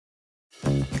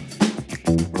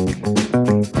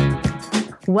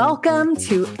Welcome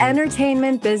to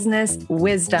Entertainment Business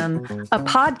Wisdom, a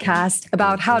podcast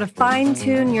about how to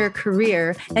fine-tune your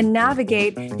career and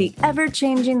navigate the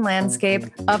ever-changing landscape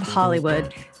of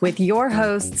Hollywood with your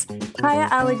hosts, Kaya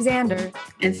Alexander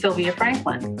and Sylvia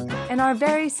Franklin, and our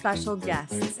very special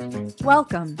guests.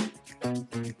 Welcome.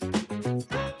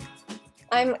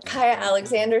 I'm Kaya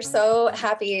Alexander, so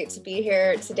happy to be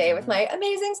here today with my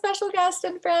amazing special guest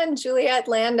and friend, Juliette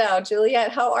Landau.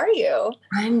 Juliette, how are you?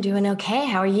 I'm doing okay.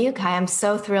 How are you, Kaya? I'm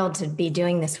so thrilled to be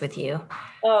doing this with you.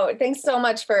 Oh, thanks so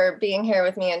much for being here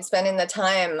with me and spending the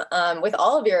time with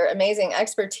all of your amazing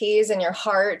expertise and your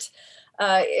heart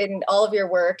in all of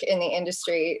your work in the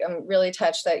industry. I'm really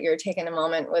touched that you're taking a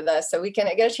moment with us so we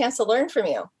can get a chance to learn from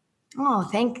you. Oh,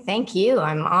 thank you.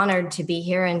 I'm honored to be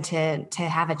here and to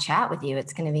have a chat with you.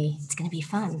 It's gonna be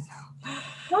fun.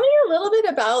 Tell me a little bit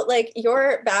about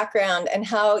your background and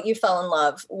how you fell in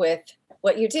love with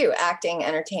what you do, acting,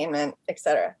 entertainment,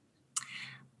 etc.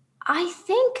 I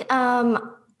think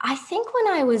when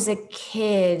I was a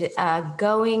kid,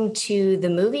 going to the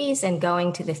movies and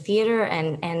going to the theater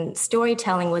and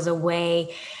storytelling was a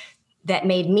way that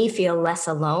made me feel less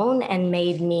alone and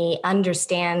made me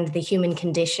understand the human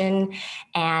condition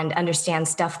and understand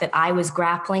stuff that I was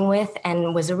grappling with,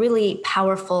 and was a really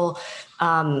powerful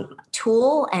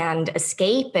tool and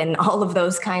escape and all of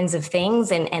those kinds of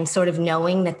things, and sort of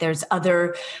knowing that there's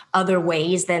other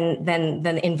ways than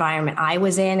the environment I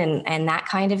was in and that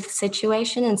kind of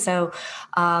situation. And so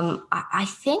I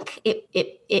think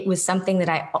it was something that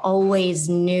I always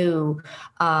knew.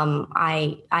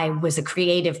 I was a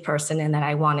creative person and that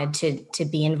I wanted to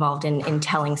be involved in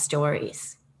telling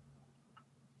stories.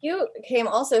 You came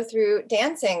also through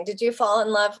dancing. Did you fall in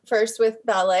love first with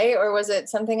ballet, or was it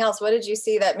something else? What did you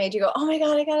see that made you go, oh my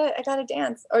God, I gotta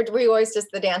dance? Or were you always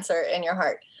just the dancer in your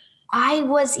heart?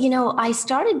 I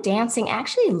started dancing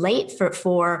actually late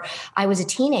I was a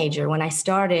teenager when I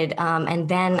started. And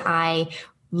then I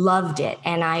loved it.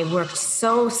 And I worked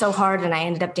so hard, and I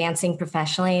ended up dancing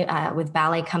professionally with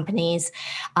ballet companies,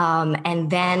 and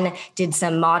then did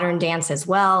some modern dance as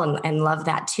well, and loved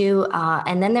that too.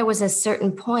 And then there was a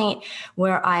certain point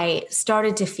where I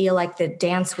started to feel like the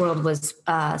dance world was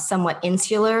somewhat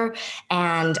insular.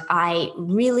 And I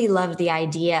really loved the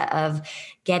idea of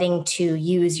getting to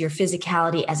use your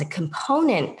physicality as a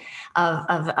component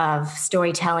of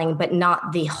storytelling, but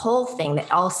not the whole thing, that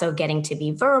also getting to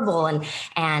be verbal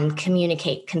and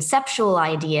communicate conceptual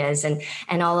ideas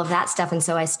and all of that stuff. And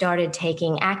so I started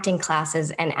taking acting classes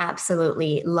and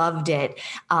absolutely loved it.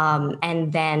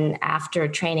 And then after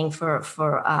training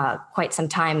for quite some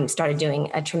time, started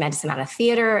doing a tremendous amount of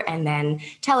theater, and then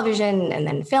television, and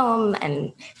then film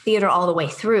and theater all the way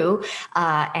through,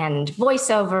 and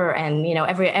voiceover, and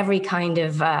every kind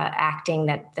of acting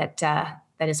that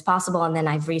is possible. And then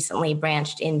I've recently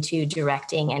branched into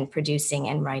directing and producing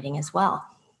and writing as well.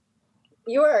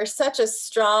 You are such a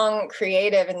strong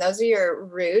creative, and those are your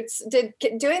roots. Did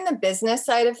doing the business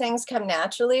side of things come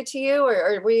naturally to you,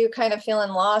 or were you kind of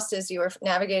feeling lost as you were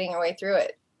navigating your way through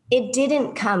it? It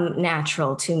didn't come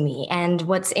natural to me. And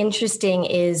what's interesting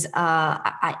is,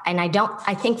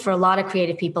 I think for a lot of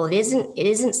creative people, it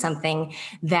isn't something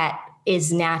that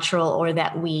is natural or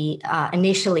that we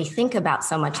initially think about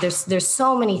so much. There's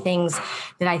so many things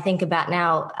that I think about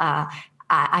now.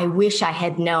 I wish I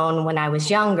had known when I was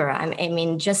younger. I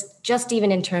mean, just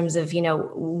even in terms of,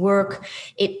 work,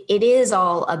 it is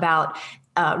all about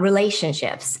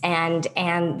relationships, and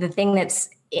the thing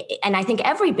and I think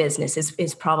every business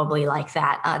is probably like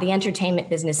that. The entertainment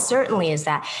business certainly is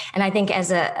that. And I think as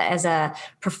a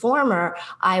performer,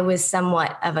 I was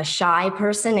somewhat of a shy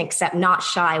person, except not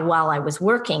shy while I was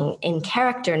working, in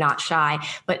character, not shy,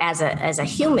 but as a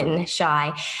human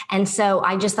shy. And so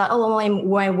I just thought,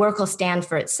 my work will stand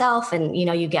for itself, and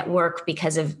you get work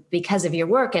because of your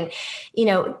work. And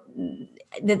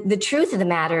the truth of the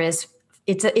matter is,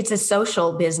 it's a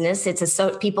social business.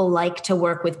 People like to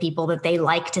work with people that they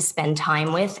like to spend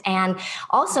time with. And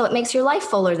also it makes your life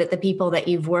fuller, that the people that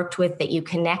you've worked with, that you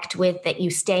connect with, that you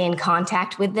stay in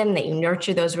contact with them, that you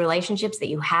nurture those relationships, that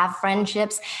you have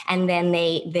friendships, and then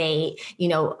they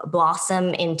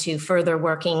blossom into further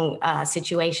working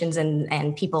situations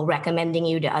and people recommending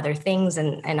you to other things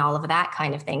and all of that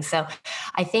kind of thing. So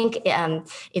I think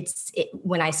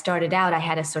when I started out, I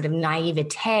had a sort of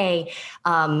naivete,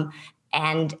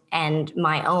 and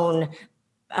my own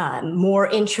more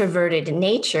introverted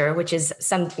nature, which is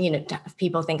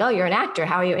people think, oh, you're an actor.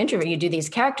 How are you introvert? You do these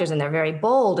characters and they're very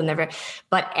bold and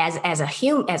but as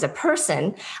a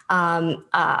person,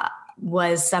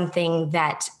 was something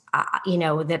that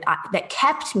that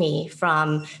kept me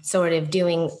from sort of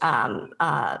doing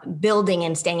building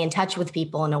and staying in touch with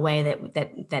people in a way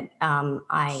that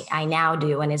I now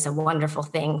do, and is a wonderful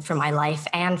thing for my life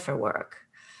and for work.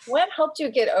 What helped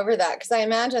you get over that? Because I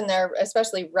imagine there are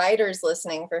especially writers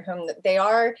listening for whom they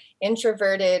are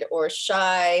introverted or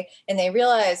shy, and they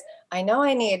realize, I know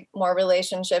I need more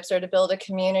relationships or to build a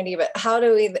community, but how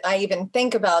do I even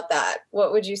think about that?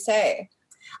 What would you say?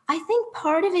 I think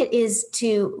part of it is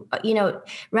to,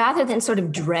 rather than sort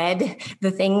of dread the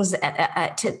things,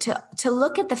 to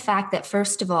look at the fact that,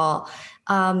 first of all,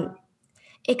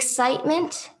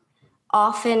 excitement,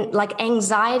 often, like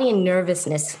anxiety and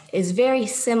nervousness, is very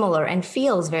similar and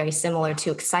feels very similar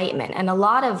to excitement. And a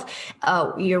lot of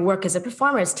your work as a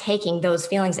performer is taking those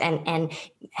feelings and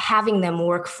having them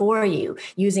work for you,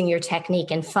 using your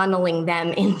technique and funneling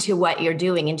them into what you're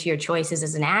doing, into your choices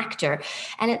as an actor.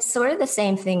 And it's sort of the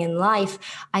same thing in life.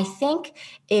 I think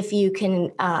if you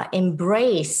can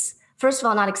embrace, first of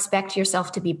all, not expect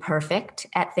yourself to be perfect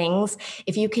at things.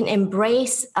 If you can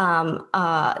embrace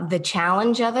the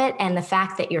challenge of it and the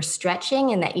fact that you're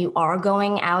stretching and that you are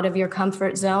going out of your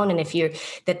comfort zone, and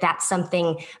if that's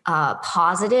something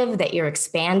positive, that you're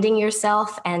expanding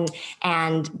yourself, and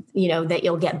that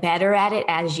you'll get better at it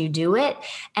as you do it,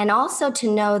 and also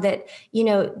to know that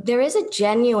there is a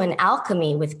genuine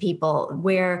alchemy with people,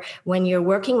 where when you're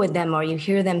working with them or you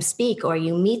hear them speak or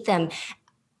you meet them,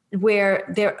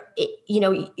 where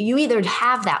you either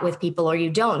have that with people or you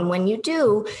don't. And when you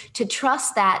do, to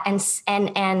trust that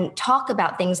and talk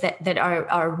about things that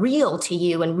are real to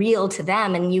you and real to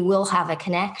them, and you will have a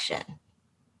connection.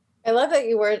 I love that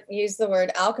you use the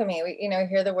word alchemy. We,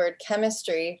 hear the word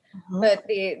chemistry, but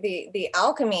the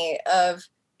alchemy of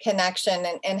connection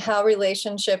and how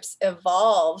relationships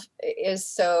evolve is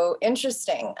so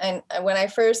interesting. And when I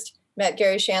first met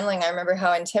Garry Shandling, I remember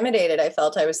how intimidated I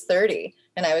felt. I was 30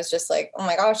 and I was just like, oh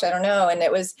my gosh, I don't know. And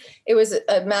it was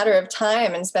a matter of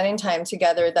time and spending time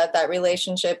together that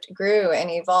relationship grew and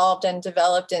evolved and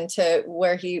developed into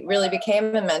where he really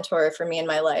became a mentor for me in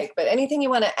my life. But anything you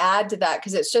want to add to that?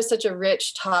 Because it's just such a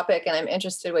rich topic, and I'm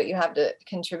interested what you have to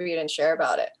contribute and share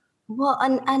about it. Well,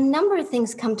 a number of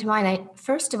things come to mind.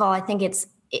 First of all, I think it's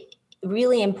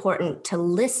really important to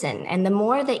listen. And the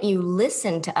more that you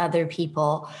listen to other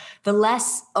people, the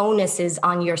less onus is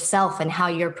on yourself and how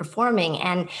you're performing.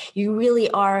 And you really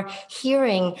are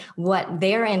hearing what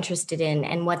they're interested in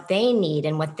and what they need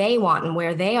and what they want and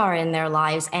where they are in their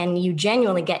lives. And you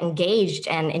genuinely get engaged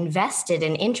and invested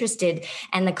and interested.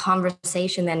 And the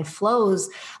conversation then flows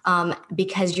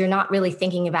because you're not really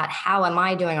thinking about how am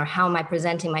I doing or how am I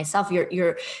presenting myself.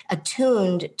 You're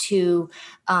attuned to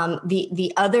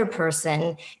the other person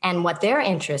and what their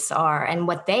interests are and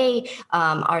what they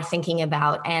are thinking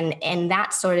about, and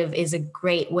that sort of is a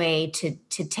great way to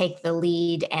take the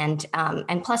lead. And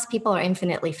plus, people are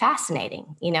infinitely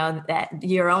fascinating. That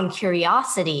your own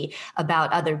curiosity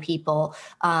about other people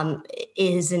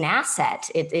is an asset.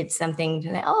 It's something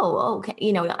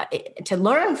to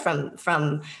learn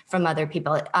from other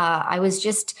people. I was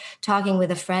just talking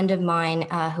with a friend of mine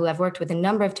who I've worked with a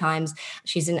number of times.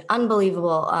 She's an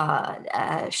unbelievable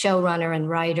showrunner and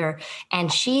writer,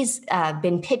 and she's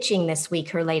been pitching this week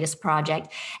her latest project,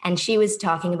 and she was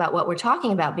talking about what we're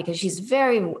talking about because she's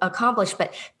very accomplished,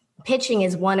 but pitching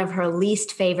is one of her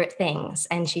least favorite things.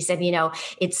 And she said,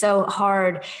 it's so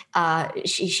hard.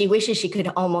 She wishes she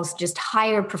could almost just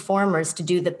hire performers to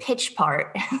do the pitch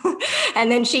part. And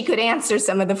then she could answer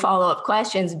some of the follow-up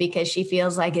questions, because she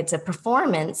feels like it's a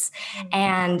performance.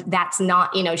 And that's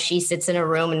not, she sits in a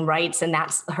room and writes, and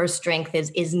that's her strength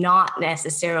is not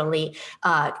necessarily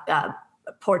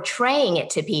portraying it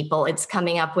to people. It's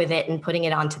coming up with it and putting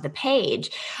it onto the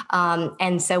page.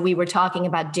 And so we were talking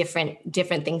about different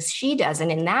things she does.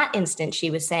 And in that instance, she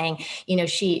was saying,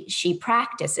 she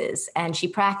practices, and she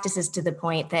practices to the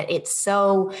point that it's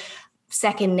so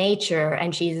second nature,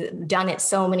 and she's done it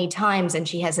so many times, and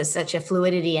she has such a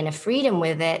fluidity and a freedom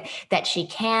with it that she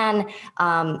can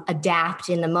adapt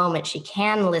in the moment. She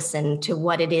can listen to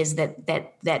what it is that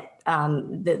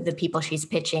the people she's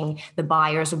pitching, the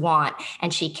buyers want,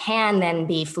 and she can then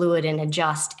be fluid and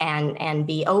adjust and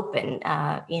be open,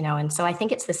 and so I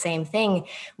think it's the same thing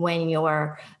when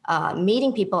you're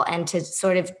meeting people, and to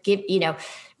sort of give,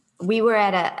 we were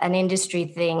at an industry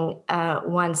thing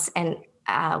once, and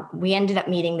we ended up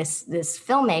meeting this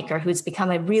filmmaker who's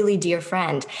become a really dear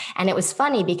friend. And it was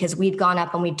funny because we'd gone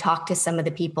up and we'd talked to some of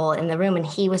the people in the room, and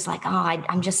he was like,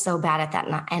 I'm just so bad at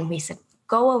that. And we said,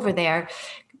 go over there,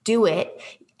 do it.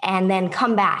 and then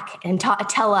come back and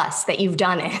tell us that you've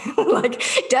done it. Like,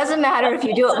 doesn't matter if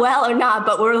you do it well or not,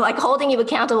 but we're like holding you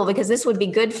accountable because this would be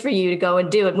good for you to go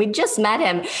and do it. We just met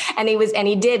him and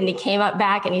he did. And he came up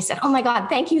back and he said, oh my God,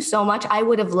 thank you so much. I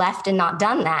would have left and not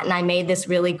done that. And I made this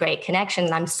really great connection.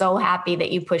 And I'm so happy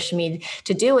that you pushed me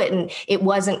to do it. And it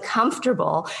wasn't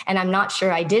comfortable. And I'm not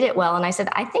sure I did it well. And I said,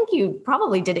 I think you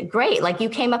probably did it great. Like, you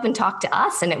came up and talked to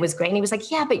us and it was great. And he was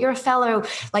like, yeah, but you're a fellow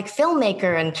like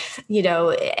filmmaker. And,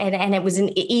 and it was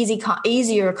an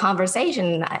easier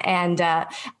conversation. And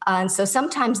so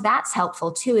sometimes that's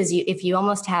helpful too, is if you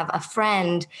almost have a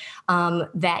friend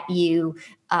that you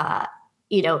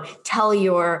tell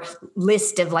your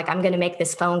list of like, I'm going to make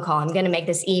this phone call, I'm going to make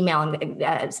this email, I'm going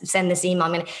to send this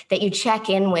email, that you check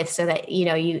in with, so that,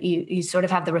 you sort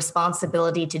of have the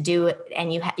responsibility to do it.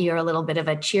 And you're a little bit of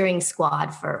a cheering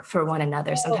squad for one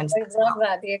another. Sometimes I love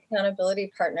that. The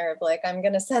accountability partner of like, I'm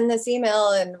going to send this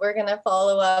email and we're going to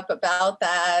follow up about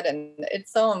that. And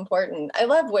it's so important. I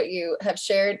love what you have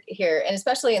shared here, and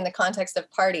especially in the context of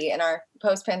party in our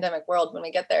post-pandemic world when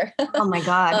we get there. Oh my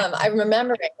God. I'm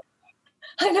remembering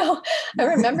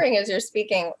as you're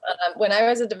speaking, when I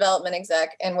was a development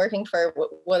exec and working for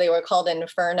what they were called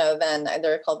Inferno then,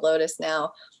 they're called Lotus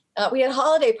now, we had a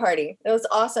holiday party. Those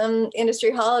awesome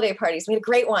industry holiday parties. We had a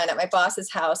great one at my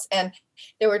boss's house. And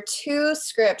there were 2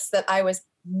 scripts that I was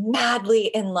madly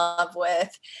in love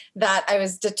with, that I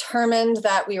was determined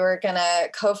that we were going to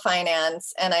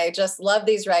co-finance. And I just love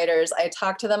these writers. I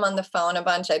talked to them on the phone a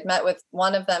bunch. I'd met with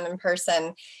one of them in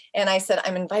person. And I said,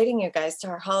 I'm inviting you guys to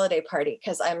our holiday party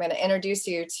because I'm going to introduce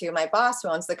you to my boss who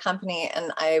owns the company.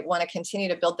 And I want to continue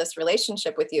to build this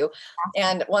relationship with you.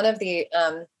 And one of the,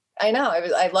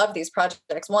 I love these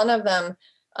projects. One of them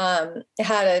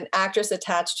had an actress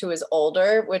attached who was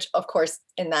older, which of course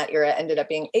in that era ended up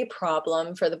being a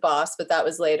problem for the boss, but that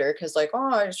was later because like,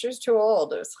 oh, she's too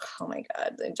old. It was, oh my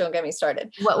God, don't get me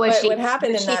started. What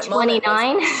happened in that 29?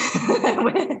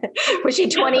 moment? Was she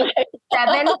 27?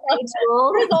 She's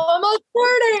almost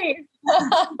 40.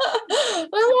 I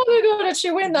want to go to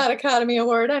she win that Academy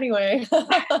Award anyway.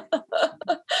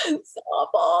 It's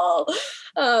awful.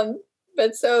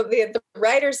 But so the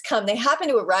writers come, they happen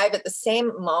to arrive at the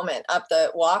same moment up the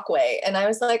walkway. And I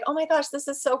was like, oh my gosh, this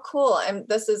is so cool.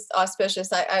 This is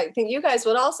auspicious. I think you guys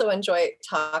would also enjoy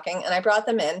talking. And I brought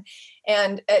them in.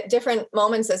 And at different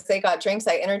moments as they got drinks,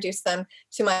 I introduced them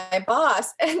to my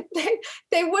boss, and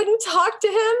they wouldn't talk to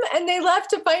him, and they left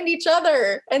to find each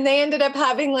other. And they ended up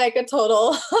having like a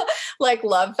total like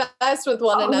love fest with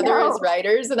one another as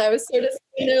writers. And I was sort of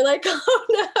sitting there like, oh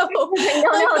no. No,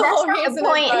 that's not the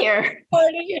point here.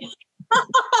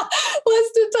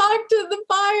 Was to talk to the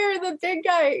buyer, the big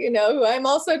guy, who I'm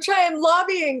also trying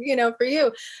lobbying, for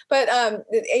you. But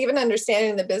even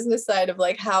understanding the business side of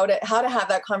like how to have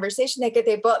that conversation,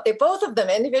 they both of them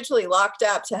individually locked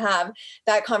up to have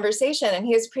that conversation. And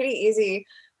he was pretty easy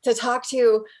to talk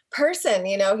to person.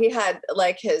 He had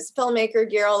like his filmmaker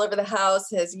gear all over the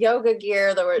house, his yoga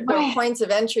gear. There were points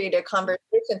of entry to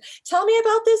conversation. Tell me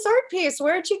about this art piece.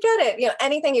 Where'd you get it?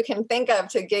 Anything you can think of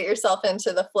to get yourself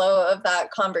into the flow of that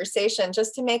conversation,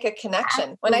 just to make a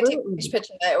connection. Absolutely. When I teach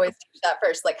pitching, I always teach that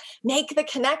first, like make the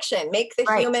connection, make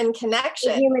the human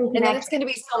connection. And then it's going to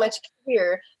be so much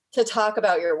easier to talk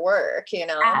about your work,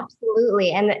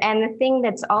 Absolutely. And the thing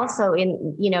that's also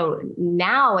in,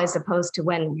 now, as opposed to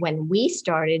when we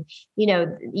started,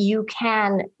 you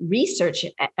can research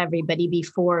everybody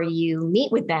before you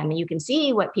meet with them. You can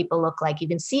see what people look like. You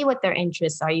can see what their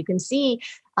interests are. You can see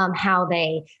how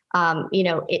they,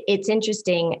 it's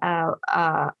interesting.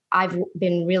 I've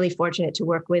been really fortunate to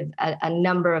work with a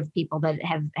number of people that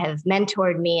have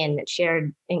mentored me and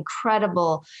shared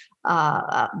incredible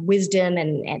wisdom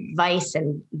and advice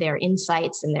and their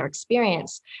insights and their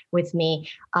experience with me.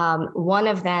 One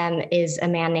of them is a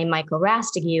man named Michael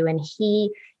Rastigue, and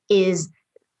he is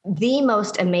the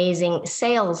most amazing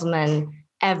salesman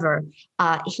ever.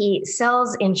 He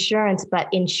sells insurance, but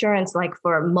insurance like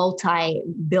for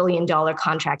multi-billion-dollar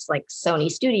contracts like Sony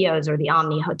Studios or the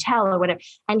Omni Hotel or whatever.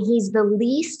 And he's the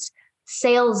least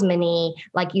salesman-y,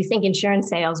 like you think insurance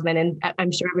salesman, and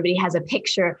I'm sure everybody has a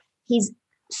picture. He's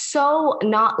so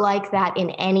not like that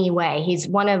in any way. He's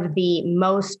one of the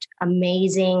most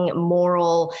amazing,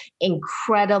 moral,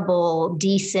 incredible,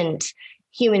 decent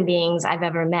human beings I've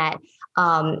ever met.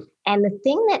 And the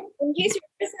thing that he's your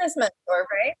business mentor,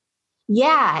 right?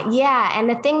 Yeah. And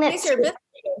the thing that he's your business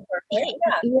mentor, right?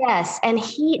 Yeah. Yes. And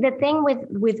the thing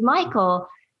with Michael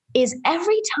is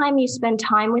every time you spend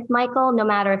time with Michael, no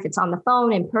matter if it's on the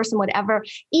phone, in person, whatever,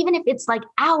 even if it's like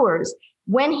hours,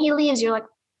 when he leaves, you're like,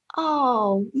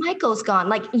 Oh, Michael's gone.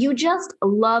 Like, you just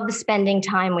love spending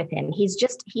time with him. He's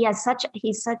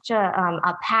such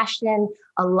a passion,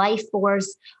 a life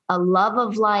force, a love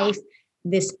of life,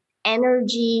 this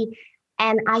energy.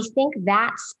 And I think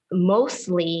that's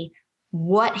mostly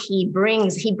what he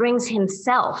brings. He brings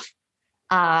himself,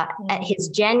 his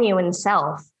genuine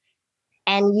self,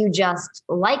 and you just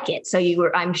like it. So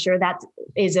I'm sure that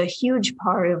is a huge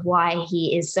part of why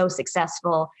he is so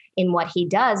successful in what he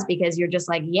does, because you're just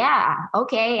like, yeah,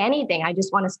 okay, anything. I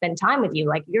just want to spend time with you.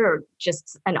 Like, you're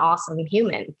just an awesome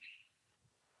human.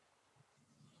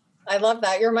 I love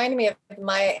that. You're reminding me of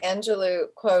Maya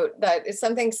Angelou quote that is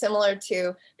something similar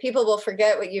to, people will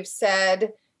forget what you've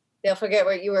said, they'll forget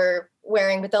what you were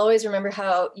wearing, but they'll always remember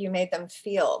how you made them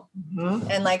feel. Mm-hmm.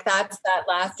 And like, that's that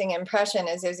lasting impression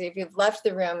is if you've left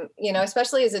the room,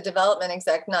 especially as a development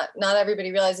exec, not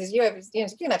everybody realizes you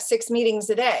can have 6 meetings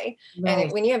a day. Right.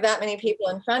 And when you have that many people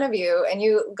in front of you and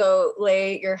you go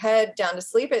lay your head down to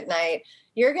sleep at night,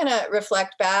 you're going to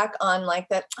reflect back on like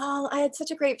that. Oh, I had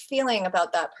such a great feeling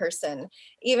about that person.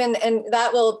 And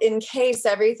that will encase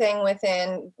everything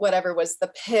within whatever was the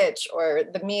pitch or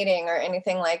the meeting or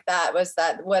anything like that.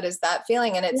 What is that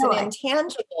feeling? And it's an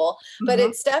intangible, but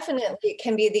it's definitely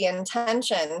can be the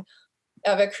intention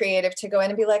of a creative to go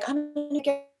in and be like, I'm going to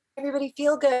get everybody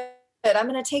feel good. I'm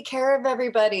going to take care of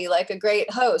everybody like a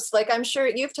great host. Like, I'm sure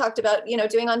you've talked about,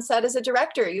 doing on set as a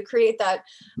director, you create that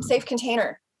safe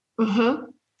container. Mm-hmm.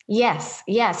 Yes.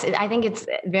 I think it's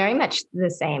very much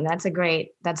the same. That's a great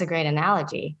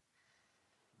analogy.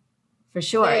 For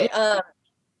sure.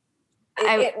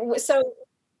 So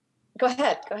go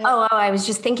ahead. Oh, I was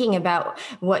just thinking about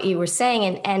what you were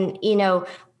saying. And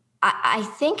I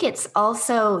think it's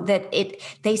also that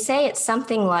they say it's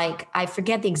something like, I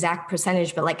forget the exact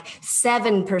percentage, but like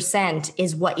 7%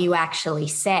 is what you actually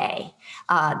say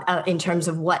in terms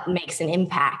of what makes an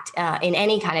impact in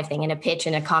any kind of thing, in a pitch,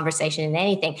 in a conversation, in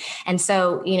anything. And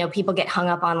so, people get hung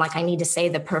up on like, I need to say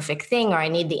the perfect thing, or I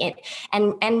need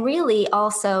and really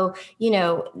also,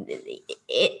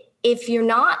 if you're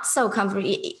not so comfortable,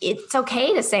 it's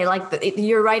okay to say, like,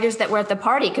 your writers that were at the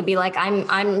party could be like,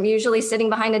 I'm usually sitting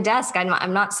behind a desk.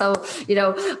 I'm not so,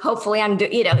 hopefully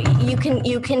you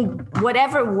can,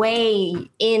 whatever way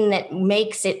in that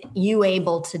makes it you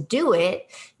able to do it,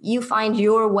 you find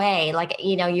your way, like,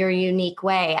 your unique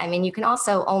way. I mean, you can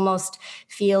also almost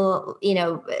feel,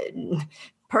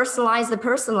 personalize the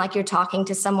person like you're talking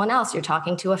to someone else. You're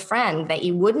talking to a friend that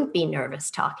you wouldn't be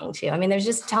nervous talking to. I mean, there's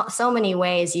just so many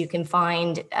ways you can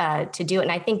find to do it.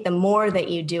 And I think the more that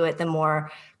you do it, the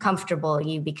more comfortable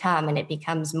you become, and it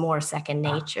becomes more second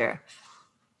nature.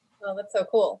 Oh, that's so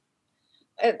cool.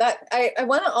 I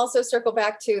want to also circle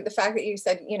back to the fact that you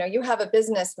said, you have a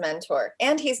business mentor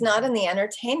and he's not in the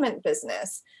entertainment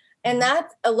business. And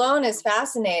that alone is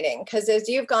fascinating, because as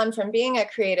you've gone from being a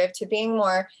creative to being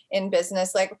more in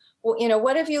business, like,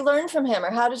 what have you learned from him,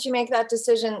 or how did you make that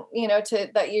decision,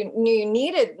 that you knew you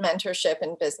needed mentorship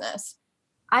in business?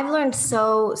 I've learned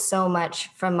so much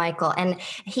from Michael, and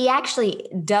he actually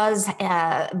does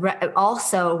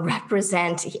also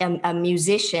represent a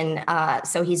musician.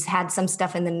 So he's had some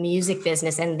stuff in the music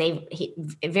business, and he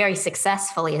very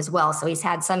successfully as well. So he's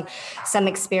had some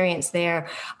experience there.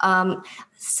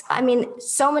 I mean,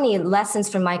 so many lessons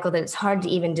from Michael that it's hard to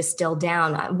even distill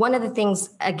down. One of the things,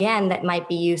 again, that might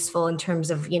be useful in terms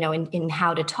of, in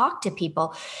how to talk to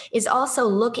people is also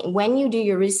looking, when you do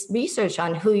your research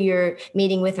on who you're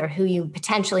meeting with or who you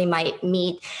potentially might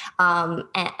meet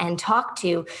and talk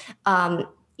to,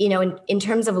 in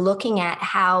terms of looking at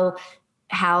how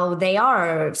they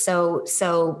are.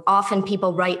 So often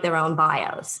people write their own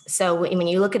bios. So when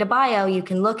you look at a bio, you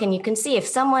can look and you can see if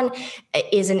someone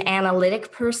is an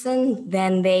analytic person,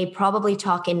 then they probably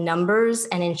talk in numbers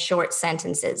and in short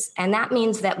sentences. And that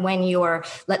means that when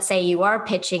let's say you are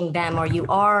pitching them, or you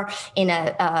are in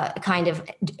a kind of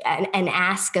an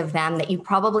ask of them, that you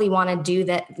probably want to do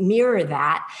that, mirror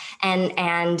that, and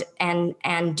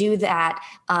do that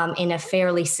in a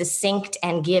fairly succinct,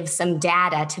 and give some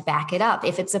data to back it up.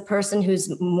 If it's a person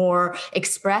who's more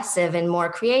expressive and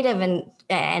more creative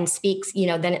and speaks,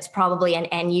 then it's probably,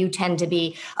 and you tend to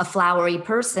be a flowery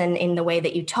person in the way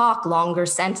that you talk, longer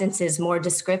sentences, more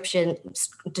descriptive.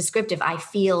 I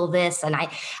feel this and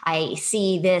I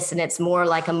see this, and it's more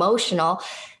like emotional.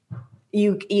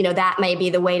 That may be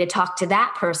the way to talk to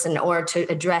that person, or to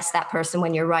address that person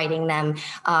when you're writing them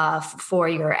for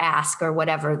your ask, or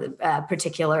whatever the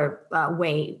particular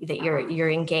way that you're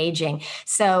engaging.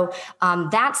 So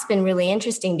that's been really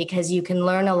interesting, because you can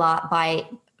learn a lot by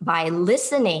by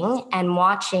listening and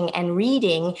watching and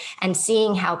reading and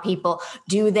seeing how people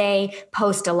do. They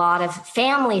post a lot of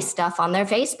family stuff on their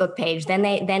Facebook page.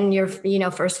 Then your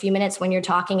first few minutes when you're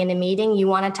talking in a meeting, you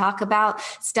want to talk about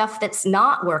stuff that's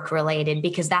not work related,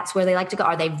 because that's where they like to go.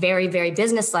 Are they very, very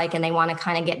business-like and they want to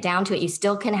kind of get down to it? You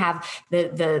still can have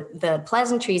the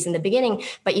pleasantries in the beginning,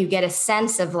 but you get a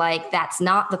sense of like, that's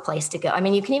not the place to go. I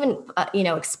mean, you can even,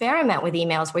 experiment with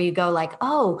emails where you go like,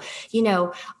 oh,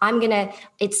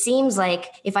 it seems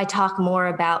like if I talk more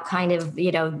about kind of,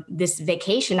 this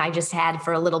vacation I just had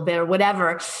for a little bit or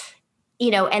whatever,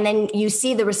 and then you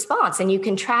see the response and you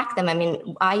can track them. I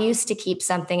mean, I used to keep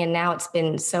something, and now it's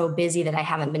been so busy that I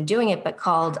haven't been doing it, but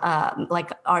called like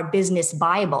our business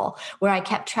Bible, where I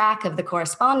kept track of the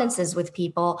correspondences with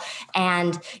people,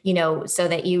 and, so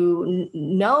that you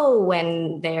know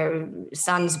when their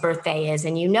son's birthday is,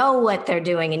 and what they're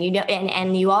doing, and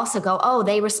and you also go, oh,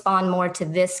 they respond more to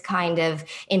this kind of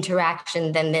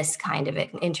interaction than this kind of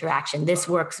interaction. This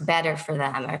works better for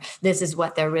them, or this is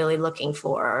what they're really looking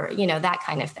for, or, that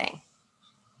kind of thing.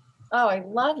 Oh, I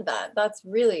love that. That's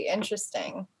really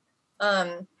interesting.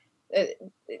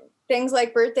 Things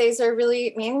like birthdays are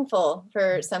really meaningful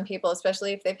for some people,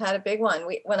 especially if they've had a big one.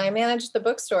 When I managed the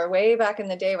bookstore way back in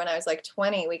the day when I was like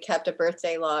 20, we kept a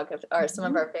birthday log of some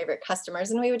of our favorite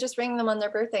customers, and we would just ring them on their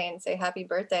birthday and say happy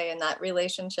birthday. And that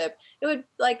relationship, it would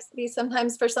like be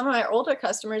sometimes for some of my older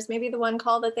customers, maybe the one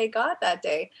call that they got that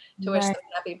day to wish them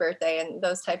happy birthday, and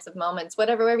those types of moments,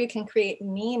 wherever you can create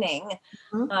meaning,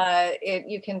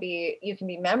 you can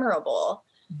be memorable.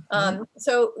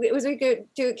 So it was good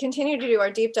to continue to do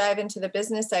our deep dive into the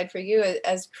business side for you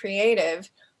as creative.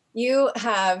 You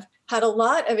have had a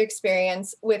lot of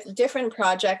experience with different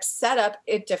projects set up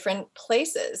at different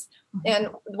places. And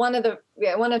I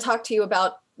want to talk to you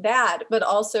about that, but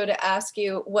also to ask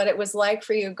you what it was like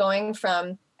for you going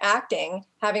from acting,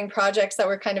 having projects that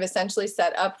were kind of essentially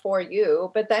set up for you,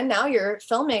 but then now you're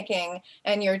filmmaking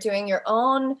and you're doing your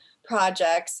own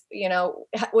projects.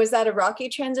 Was that a rocky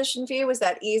transition for you? Was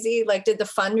that easy? Like, did the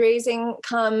fundraising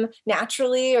come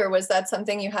naturally, or was that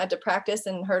something you had to practice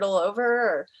and hurdle over?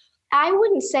 Or? I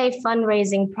wouldn't say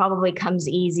fundraising probably comes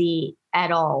easy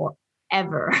at all,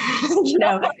 ever.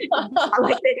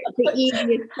 Like the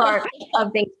easiest part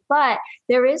of things. But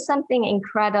there is something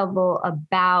incredible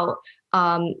about,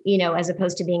 as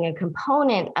opposed to being a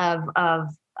component of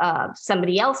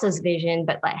somebody else's vision,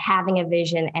 but like having a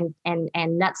vision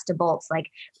and nuts to bolts, like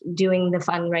doing the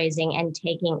fundraising and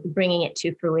bringing it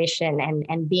to fruition,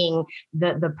 and being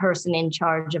the person in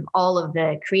charge of all of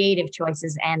the creative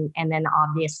choices, and then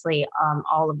obviously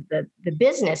all of the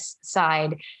business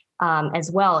side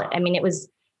as well. I mean, it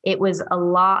was a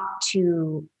lot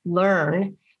to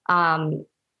learn,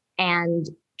 and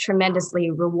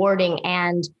tremendously rewarding,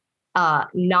 and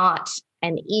not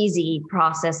an easy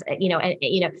process.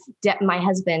 My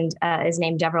husband is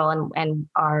named Deverell, and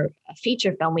our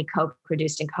feature film we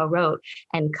co-produced and co-wrote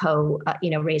and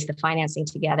raised the financing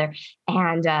together.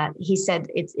 And he said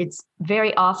it's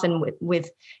very often with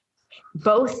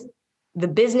both the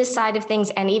business side of things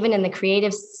and even in the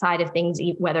creative side of things,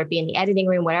 whether it be in the editing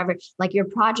room, whatever, like your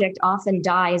project often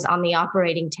dies on the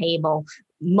operating table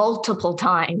multiple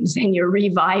times, and you're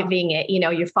reviving it.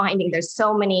 You're finding there's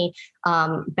so many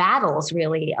battles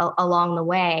really along the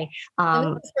way.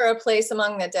 And that's for A Place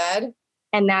Among the Dead.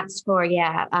 And that's for,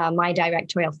 my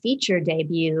directorial feature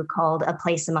debut called A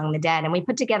Place Among the Dead. And we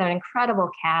put together an incredible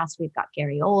cast. We've got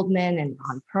Gary Oldman and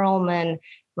Ron Perlman,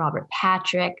 Robert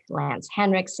Patrick, Lance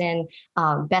Henriksen,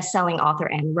 best-selling author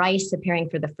Anne Rice appearing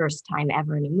for the first time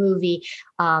ever in a movie.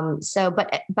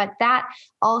 But that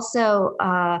also,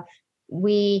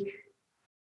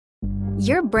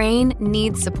 Your brain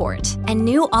needs support, and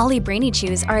new Ollie Brainy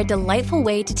Chews are a delightful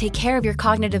way to take care of your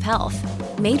cognitive health.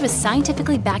 Made with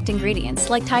scientifically backed ingredients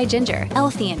like Thai ginger,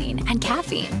 L-theanine, and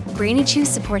caffeine, Brainy Chews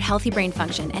support healthy brain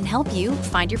function and help you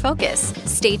find your focus,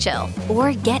 stay chill,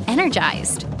 or get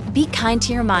energized. Be kind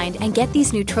to your mind and get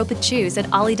these nootropic chews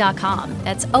at ollie.com.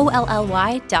 That's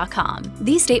OLLY.com.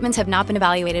 These statements have not been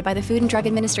evaluated by the Food and Drug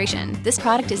Administration. This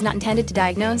product is not intended to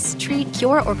diagnose, treat,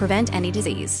 cure, or prevent any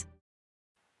disease.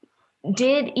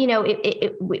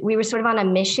 We were sort of on a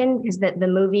mission, because the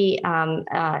movie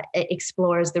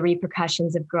explores the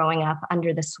repercussions of growing up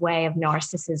under the sway of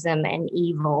narcissism and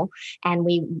evil. And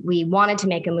we wanted to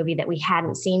make a movie that we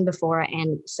hadn't seen before.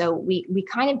 And so we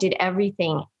kind of did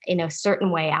everything in a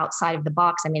certain way outside of the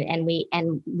box. I mean,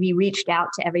 and we reached out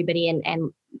to everybody,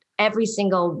 and every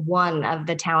single one of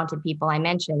the talented people I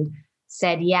mentioned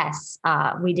said yes.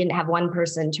 We didn't have one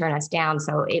person turn us down.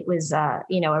 So it was, a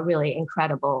really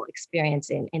incredible experience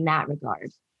in that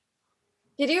regard.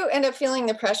 Did you end up feeling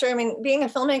the pressure? I mean, being a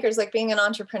filmmaker is like being an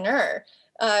entrepreneur.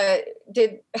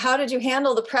 How did you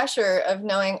handle the pressure of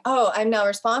knowing, oh, I'm now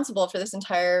responsible for this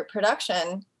entire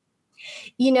production?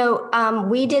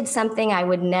 We did something I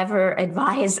would never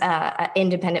advise an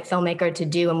independent filmmaker to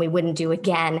do, and we wouldn't do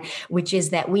again, which is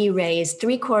that we raised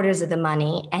 3/4 of the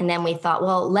money. And then we thought,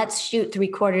 well, let's shoot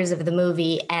 3/4 of the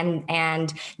movie, and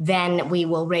then we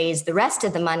will raise the rest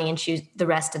of the money and shoot the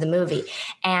rest of the movie.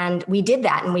 And we did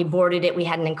that, and we boarded it. We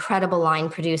had an incredible line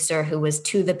producer who was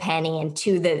to the penny and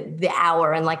to the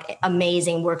hour, and like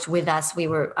amazing, worked with us. We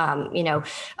were,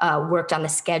 worked on the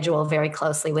schedule very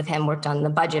closely with him, worked on the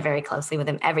budget very closely with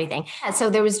him, everything. So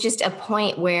there was just a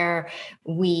point where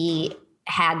we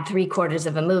had 3/4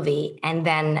 of a movie, and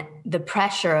then the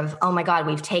pressure of, oh my God,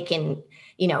 we've taken,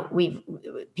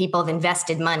 people have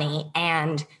invested money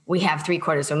and we have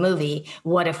 3/4 of a movie.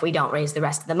 What if we don't raise the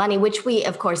rest of the money? Which we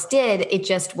of course did. It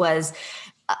just was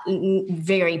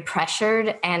very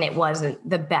pressured, and it wasn't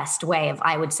the best way of,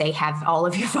 I would say, have all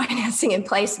of your financing in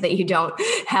place so that you don't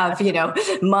have,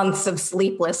 months of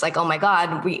sleepless, like, oh my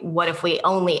God, what if we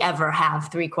only ever have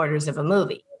 3/4 of a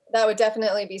movie? That would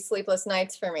definitely be sleepless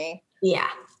nights for me. Yeah.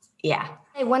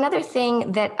 One other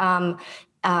thing that,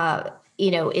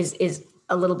 is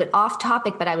a little bit off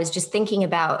topic, but I was just thinking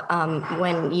about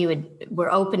when you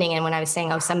were opening, and when I was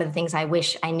saying, some of the things I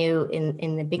wish I knew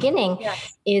in the beginning,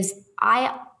 is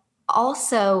I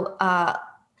also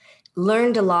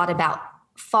learned a lot about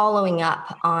following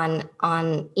up on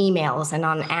emails and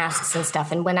on asks and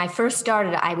stuff. And when I first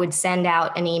started, I would send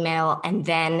out an email, and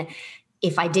then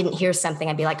if I didn't hear something,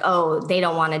 I'd be like, oh, they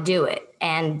don't want to do it.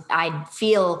 And I'd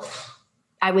feel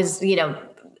I was,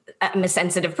 I'm a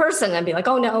sensitive person. I'd be like,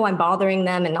 oh no, I'm bothering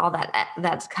them and all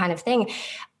that kind of thing.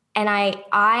 And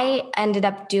I ended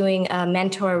up doing a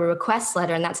mentor request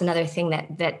letter, and that's another thing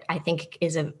that I think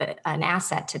is an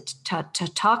asset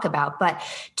to talk about. But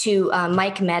to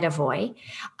Mike Medavoy,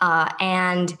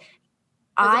 and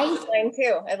I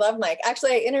too. I love Mike.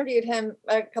 Actually, I interviewed him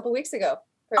a couple weeks ago.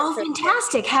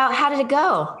 Fantastic. How did it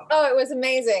go? Oh, it was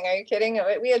amazing. Are you kidding?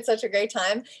 We had such a great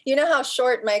time. You know how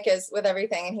short Mike is with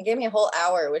everything. And he gave me a whole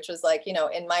hour, which was like,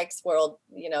 in Mike's world,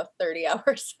 30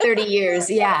 hours. 30 years.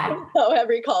 Yeah. So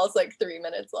every call is like 3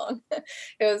 minutes long.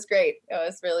 It was great. It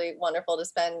was really wonderful to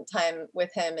spend time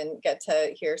with him and get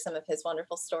to hear some of his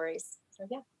wonderful stories. So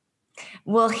yeah.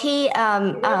 Well, he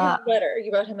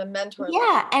you wrote him a mentor letter.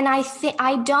 Yeah, and I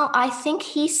think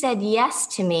he said yes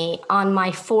to me on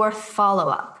my 4th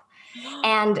follow-up.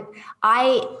 And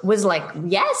I was like,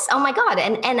 yes, oh my God.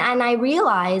 And I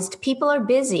realized people are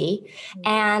busy,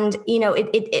 and,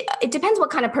 it depends what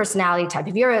kind of personality type.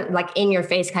 If you're like in your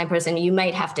face kind of person, you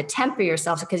might have to temper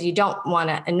yourself because you don't want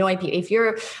to annoy people. If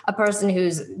you're a person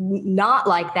who's not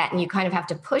like that and you kind of have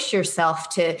to push yourself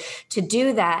to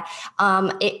do that,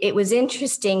 it was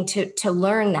interesting to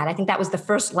learn that. I think that was the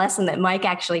first lesson that Mike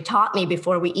actually taught me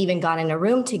before we even got in a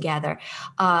room together,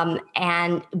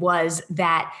 and was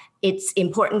that it's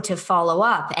important to follow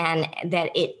up, and that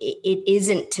it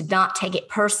isn't to not take it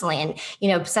personally. And,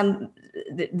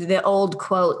 the old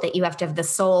quote that you have to have the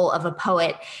soul of a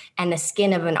poet and the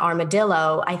skin of an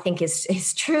armadillo, I think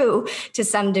is true to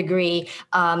some degree,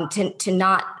 to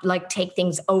not like take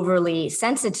things overly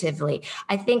sensitively.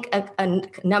 I think a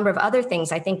number of other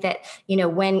things. I think that,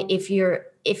 if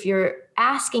you're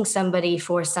asking somebody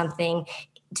for something,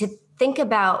 to think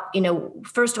about,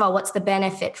 first of all, what's the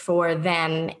benefit for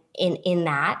them in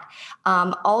that.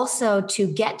 Also to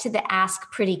get to the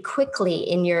ask pretty quickly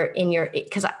in your,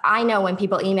 because I know when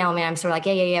people email me, I'm sort of like,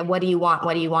 yeah. What do you want?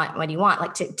 What do you want? What do you want?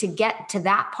 Like to get to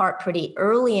that part pretty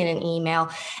early in an email,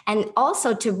 and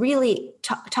also to really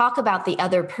talk about the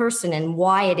other person and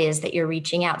why it is that you're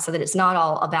reaching out, so that it's not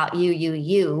all about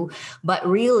you, but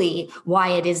really why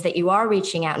it is that you are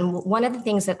reaching out. And one of the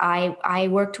things that I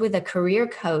worked with a career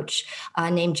coach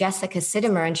named Jessica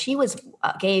Sidemer, and she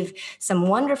gave some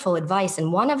wonderful advice.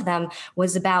 And one of them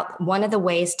was about one of the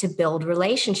ways to build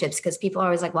relationships, because people are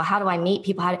always like, well, how do I meet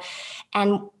people?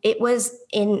 And it was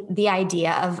in the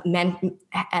idea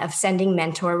of sending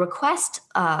mentor request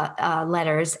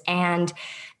letters, and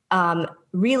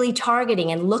really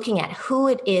targeting and looking at who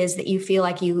it is that you feel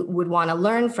like you would want to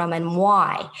learn from and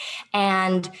why,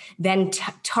 and then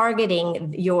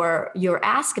targeting your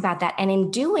ask about that. And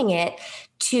in doing it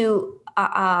to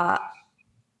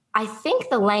I think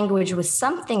the language was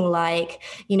something like,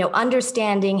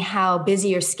 understanding how busy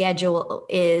your schedule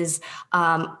is.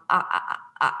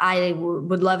 I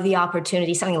would love the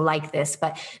opportunity, something like this,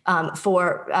 but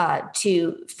for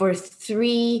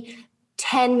 3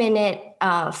 10-minute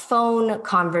phone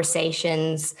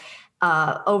conversations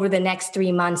over the next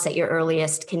 3 months at your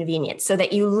earliest convenience, so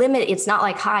that you limit. It's not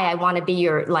like, hi, I want to be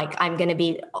your, like, I'm going to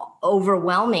be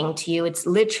overwhelming to you. It's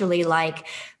literally like,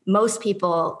 most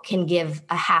people can give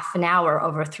a half an hour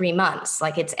over 3 months.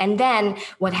 And then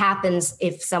what happens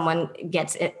if someone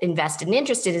gets invested and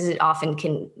interested is it often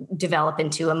can develop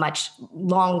into a much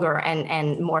longer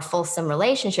and more fulsome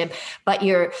relationship, but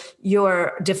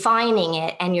you're defining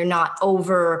it and you're not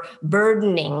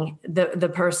overburdening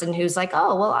the person who's like,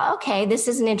 oh, well, okay, this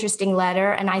is an interesting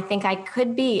letter and I think I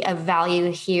could be of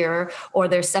value here, or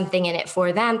there's something in it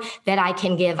for them that I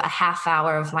can give a half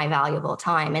hour of my valuable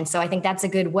time. And so I think that's a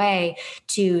good way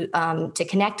to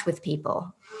connect with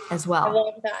people as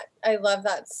well. I love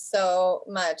that so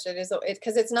much. It is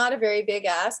because it's not a very big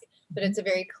ask, but it's a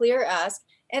very clear ask,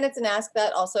 and it's an ask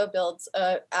that also builds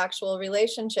a actual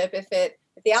relationship if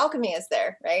the alchemy is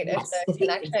there, right? Yes, if the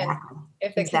connection,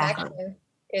 connection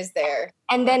is there.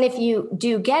 And then if you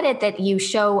do get it, that you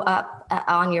show up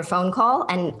on your phone call,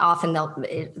 and often they'll,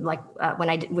 when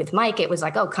I did with Mike, it was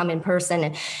like, oh, come in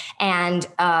person and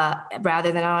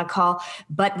rather than on a call.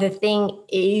 But the thing,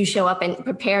 you show up and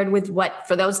prepared with what,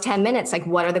 for those 10 minutes, like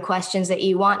what are the questions that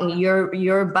you want, and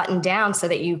you're buttoned down so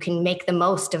that you can make the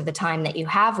most of the time that you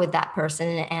have with that person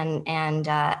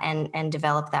and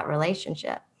develop that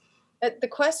relationship. The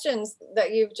questions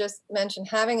that you've just mentioned,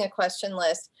 having a question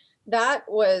list, that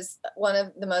was one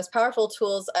of the most powerful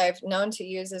tools I've known to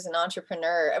use as an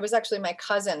entrepreneur. It was actually my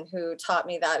cousin who taught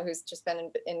me that, who's just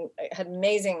been had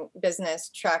amazing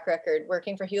business track record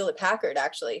working for Hewlett Packard.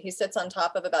 Actually, he sits on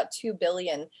top of about 2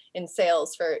 billion in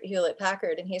sales for Hewlett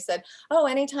Packard. And he said, oh,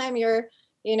 anytime you're,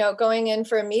 going in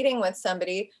for a meeting with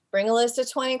somebody, bring a list of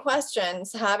 20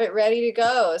 questions, have it ready to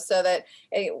go, so that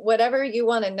whatever you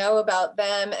want to know about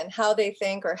them and how they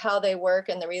think or how they work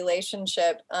in the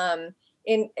relationship,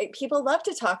 people love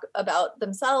to talk about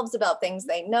themselves, about things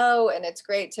they know. And it's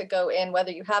great to go in,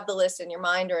 whether you have the list in your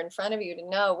mind or in front of you, to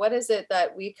know what is it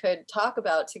that we could talk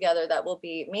about together that will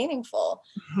be meaningful.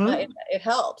 Mm-hmm. It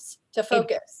helps to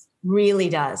focus. Really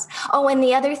does. Oh, and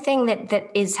the other thing that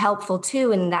is helpful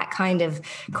too in that kind of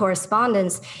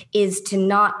correspondence is to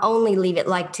not only leave it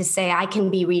like to say, I can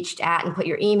be reached at, and put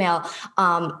your email,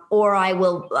 or I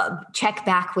will check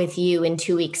back with you in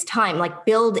 2 weeks' time. Like,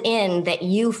 build in that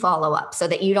you follow up so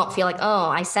that you don't feel like, oh,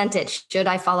 I sent it. Should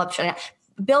I follow up? Should I?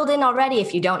 Build in already,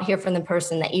 if you don't hear from the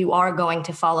person, that you are going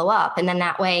to follow up. And then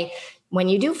that way, when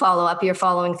you do follow up, you're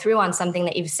following through on something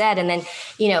that you've said. And then,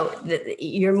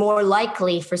 you're more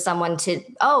likely for someone to,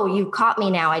 oh, you caught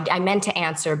me now. I meant to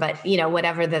answer, but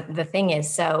whatever the thing is.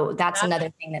 So that's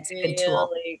another thing that's a good tool.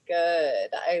 Really good.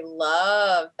 I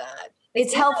love that.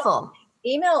 It's helpful.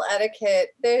 Email etiquette,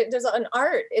 there's an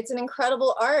art. It's an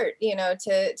incredible art,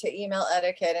 to email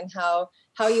etiquette and how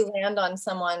you land on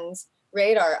someone's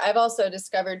radar. I've also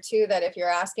discovered too that if you're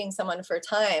asking someone for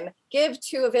time, give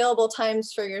 2 available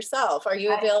times for yourself. Are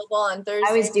you available on Thursday? I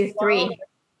always do 3.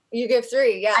 You give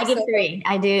 3, yeah. I give 3.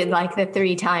 I do like the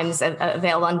 3 times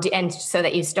available, and so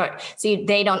that you start,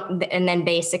 they don't, and then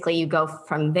basically you go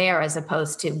from there, as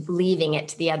opposed to leaving it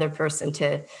to the other person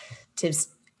to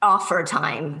offer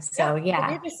time. So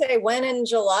yeah. You just say, when in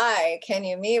July can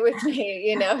you meet with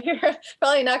me? You're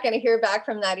probably not going to hear back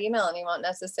from that email, and you won't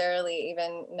necessarily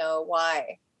even know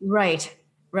why. Right.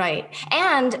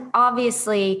 And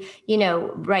obviously,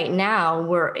 right now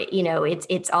we're,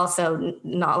 it's also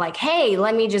not like, hey,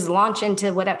 let me just launch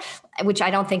into whatever, which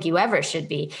I don't think you ever should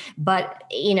be. But,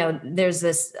 there's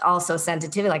this also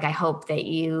sensitivity. Like, I hope that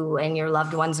you and your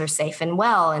loved ones are safe and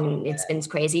well, and it's been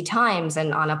crazy times.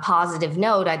 And on a positive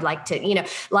note, I'd like to,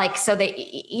 so that,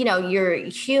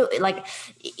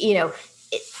 you're,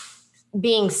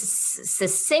 being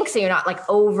succinct, so you're not like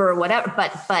over whatever,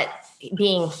 but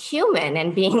being human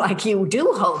and being like, you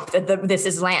do hope that this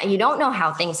is you don't know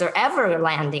how things are ever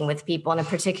landing with people. And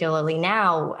particularly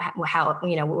now, how,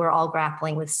 we're all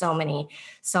grappling with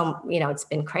it's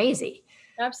been crazy.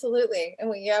 Absolutely. And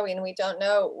we don't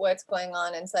know what's going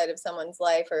on inside of someone's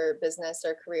life or business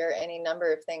or career. Any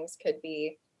number of things could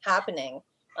be happening.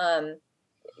 I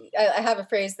have a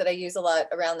phrase that I use a lot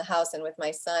around the house and with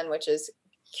my son, which is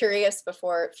curious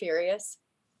before furious.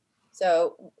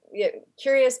 So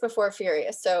curious before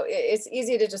furious. So it's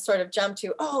easy to just sort of jump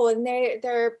to, oh, and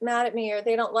they're mad at me, or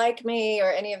they don't like me, or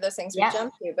any of those things we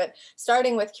jump to. But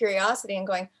starting with curiosity and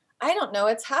going, I don't know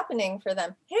what's happening for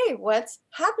them. Hey, what's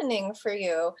happening for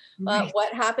you? Right.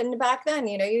 What happened back then?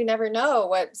 You never know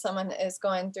what someone is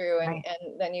going through, and, Right.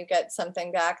 and then you get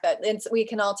something back that we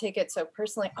can all take it so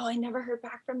personally. Oh, I never heard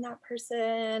back from that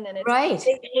person, and Right.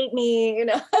 they hate me,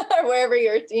 or wherever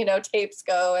your tapes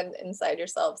go and inside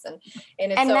yourselves, and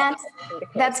it's And so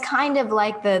that's kind of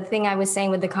like the thing I was saying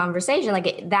with the conversation,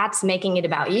 like that's making it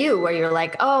about you, where you're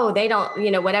like, oh, they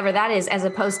don't, whatever that is, as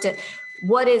opposed to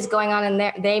what is going on in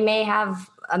there. They may have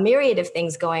a myriad of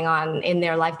things going on in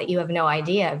their life that you have no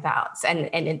idea about.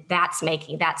 And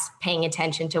that's paying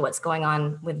attention to what's going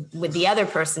on with the other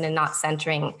person and not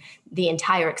centering the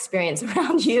entire experience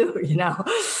around you, Yeah,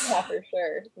 for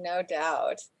sure. No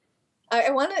doubt.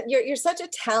 I want to, you're such a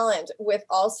talent with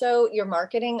also your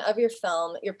marketing of your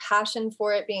film, your passion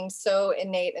for it being so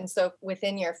innate and so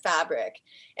within your fabric.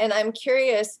 And I'm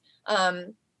curious,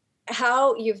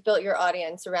 how you've built your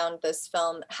audience around this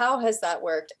film. How has that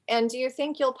worked? And do you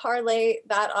think you'll parlay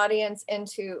that audience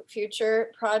into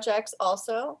future projects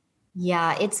also?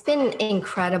 Yeah, it's been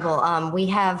incredible. We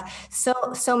have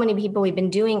so many people. We've been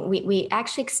doing. We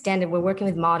actually extended. We're working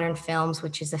with Modern Films,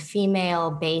 which is a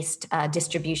female-based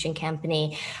distribution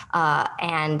company,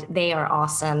 and they are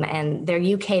awesome. And they're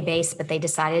UK-based, but they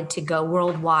decided to go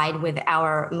worldwide with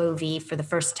our movie for the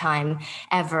first time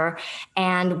ever.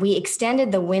 And we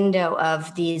extended the window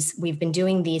of these. We've been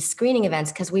doing these screening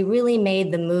events because we really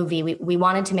made the movie. We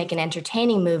wanted to make an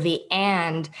entertaining movie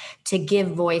and to give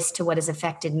voice to what has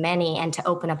affected many, and to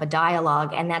open up a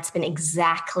dialogue. And that's been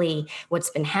exactly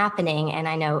what's been happening. And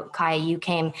I know, Kaya, you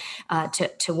came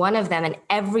to one of them, and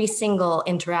every single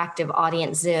interactive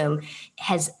audience Zoom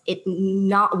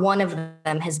not one of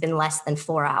them has been less than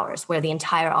 4 hours, where the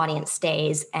entire audience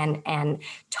stays and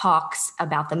talks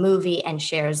about the movie and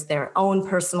shares their own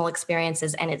personal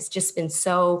experiences. And it's just been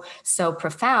so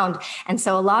profound. And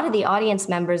so a lot of the audience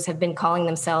members have been calling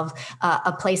themselves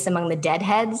a place among the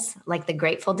deadheads, like the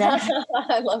Grateful Dead.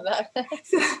 I love that.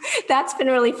 That's been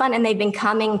really fun. And they've been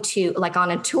coming to, like,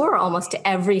 on a tour almost to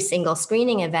every single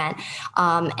screening event.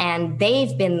 And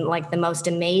they've been like the most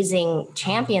amazing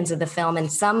champions of the film. And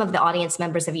some of the audience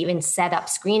members have even set up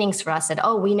screenings for us, said,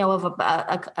 oh, we know of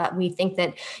we think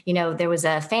that, there was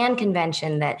a fan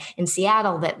convention that in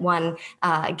Seattle that one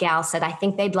gal said, I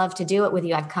think they'd love to do it with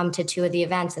you. I've come to 2 of the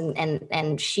events,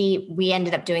 and we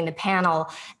ended up doing the panel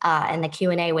and the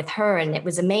Q&A with her. And it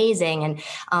was amazing.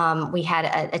 And we had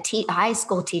a high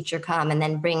school teacher come and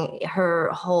then bring her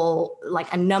whole,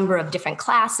 like, a number of different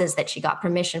classes that she got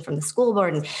permission from the school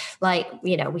board. And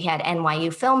we had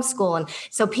NYU Film School. And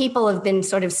so people have been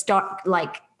sort of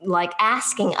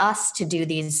asking us to do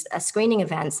these screening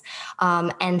events.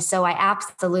 And so I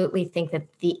absolutely think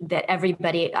that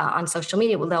everybody on social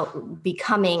media they'll be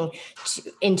coming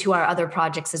into our other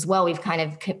projects as well. We've kind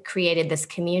of created this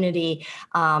community,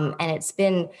 and it's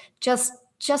been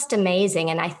just amazing.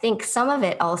 And I think some of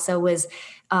it also was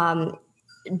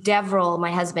Devrel,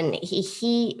 my husband,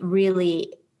 he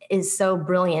really is so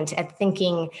brilliant at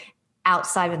thinking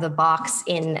outside of the box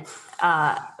in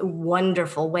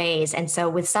wonderful ways. And so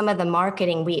with some of the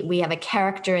marketing, we have a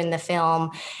character in the film,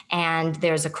 and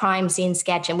there's a crime scene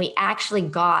sketch, and we actually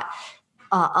got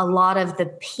a lot of the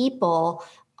people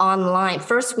online.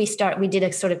 First, we did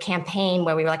a sort of campaign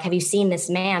where we were like, have you seen this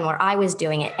man, where I was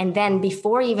doing it. And then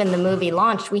before even the movie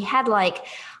launched, we had like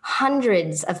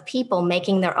hundreds of people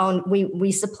making their own.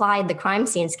 We supplied the crime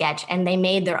scene sketch, and they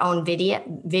made their own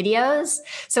videos.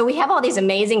 So we have all these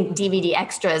amazing DVD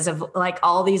extras of like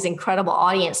all these incredible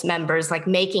audience members like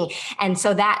making. And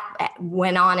so that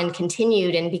went on and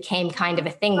continued and became kind of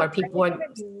a thing where people would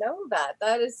know that.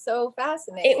 That is so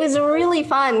fascinating. It was really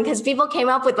fun because people came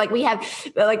up with, like, we have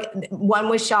like one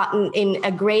was shot in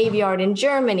a graveyard in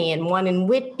Germany, and one in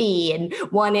Whitby, and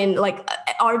one in like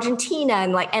Argentina,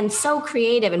 and so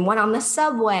creative, and one on the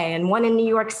subway, and one in New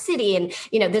York City. And,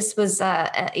 this was,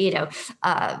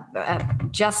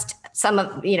 just some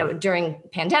of, during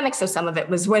pandemic. So some of it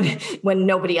was when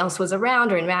nobody else was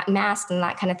around or in masked and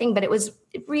that kind of thing, but it was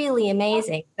really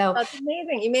amazing. So that's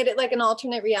amazing. You made it like an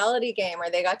alternate reality game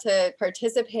where they got to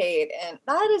participate, and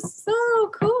that is so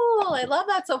cool. I love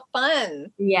that. So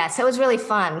fun. Yeah. So it was really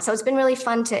fun. So it's been really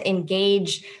fun to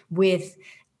engage with,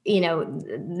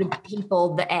 the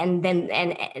people that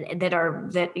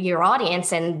your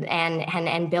audience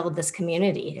and build this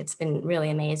community. It's been really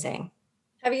amazing.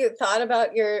 Have you thought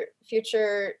about your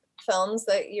future films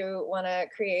that you want to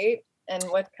create and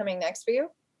what's coming next for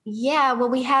you? Yeah, well,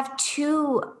 we have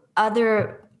 2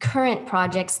 other current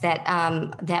projects that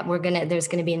there's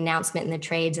gonna be an announcement in the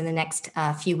trades in the next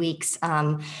few weeks.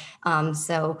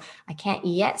 So I can't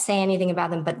yet say anything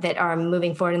about them, but that are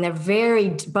moving forward, and they're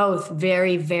both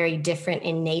very, very different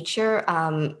in nature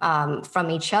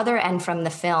from each other and from the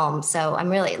film. So I'm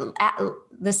really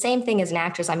the same thing as an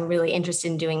actress. I'm really interested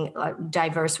in doing a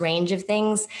diverse range of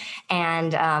things,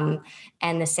 and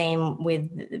the same with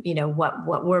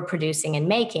what we're producing and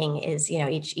making is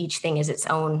each thing is its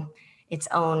own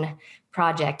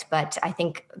project. But I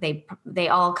think they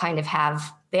all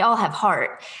have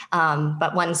heart,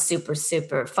 but one's super,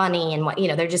 super funny,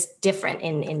 and they're just different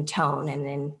in tone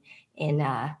and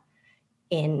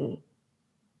in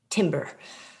timbre.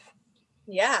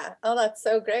 Yeah. Oh, that's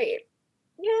so great.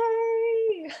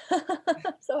 Yay.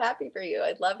 I'm so happy for you.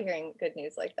 I love hearing good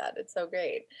news like that. It's so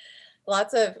great.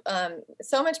 Lots of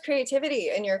so much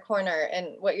creativity in your corner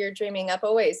and what you're dreaming up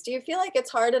always. Do you feel like it's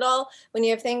hard at all when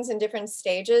you have things in different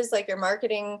stages, like you're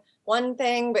marketing one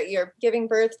thing but you're giving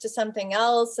birth to something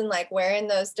else, and like wearing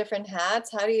those different hats?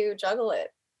 How do you juggle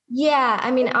it? Yeah, I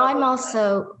mean, I'm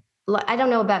also, I don't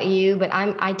know about you, but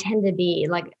I tend to be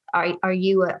like, are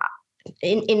you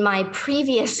in my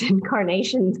previous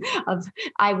incarnations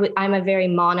I'm a very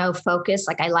mono focus.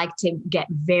 Like I like to get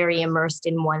very immersed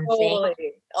in one thing.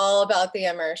 All about the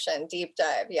immersion, deep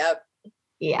dive. Yep.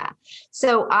 Yeah.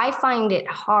 So I find it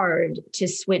hard to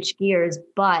switch gears,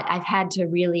 but I've had to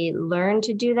really learn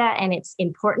to do that. And it's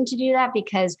important to do that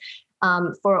because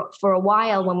for a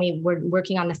while when we were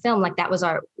working on the film, like that was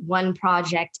our one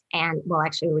project, and well,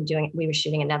 actually we were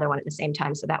shooting another one at the same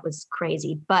time, so that was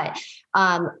crazy. But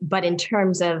in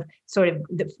terms of sort of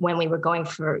when we were going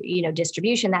for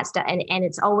distribution, that stuff, and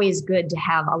it's always good to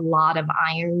have a lot of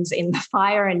irons in the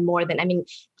fire, and more than, I mean,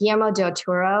 Guillermo del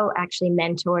Toro actually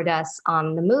mentored us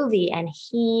on the movie, and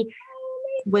he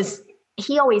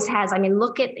always has, I mean,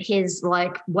 look at his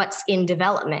like what's in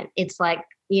development. It's like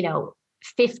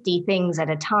 50 things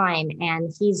at a time,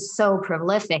 and he's so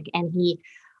prolific. And he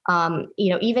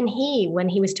even when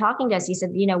he was talking to us, he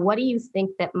said, what do you think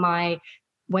that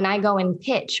when I go and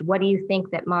pitch, what do you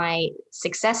think that my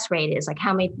success rate is? Like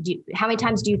how many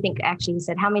times do you think, actually he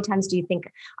said, how many times do you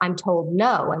think I'm told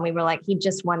no? And we were like, he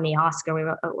just won the Oscar. We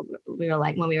were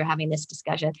like, when we were having this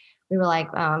discussion, we were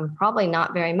like, probably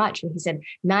not very much. And he said,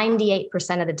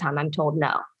 98% of the time I'm told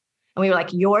no. And we were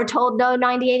like, you're told no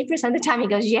 98% of the time? He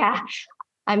goes, yeah,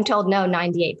 I'm told no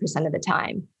 98% of the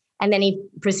time. And then he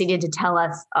proceeded to tell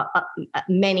us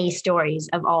many stories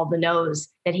of all the no's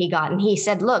that he got. And he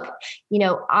said, look,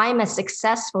 I'm a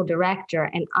successful director,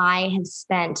 and I have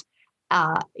spent,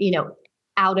 out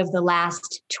of the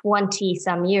last 20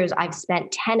 some years, I've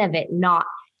spent 10 of it not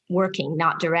working,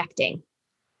 not directing.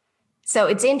 So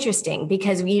it's interesting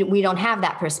because we don't have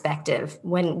that perspective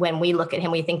when we look at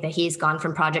him. We think that he's gone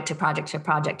from project to project to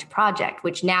project to project,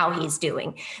 which now he's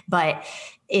doing. But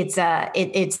it's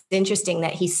interesting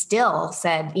that he still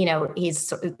said,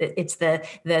 it's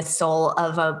the soul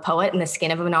of a poet and the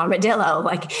skin of an armadillo,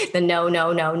 like the no,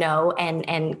 no, no, no.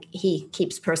 And he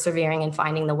keeps persevering and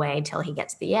finding the way till he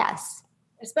gets the yes.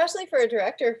 Especially for a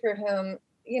director for whom,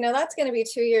 that's going to be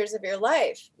 2 years of your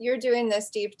life. You're doing this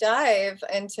deep dive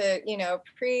into,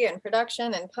 pre and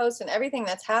production and post and everything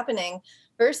that's happening,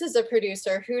 versus a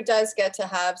producer who does get to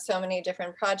have so many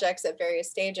different projects at various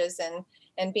stages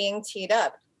and being teed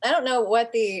up. I don't know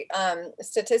what the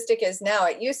statistic is now.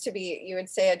 It used to be, you would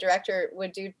say a director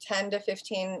would do 10 to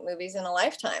 15 movies in a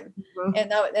lifetime.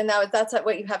 Mm-hmm. And that's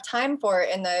what you have time for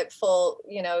in the full,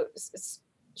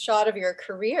 shot of your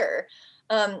career.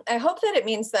 I hope that it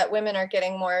means that women are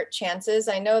getting more chances.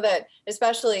 I know that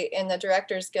especially in the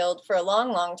Directors Guild for a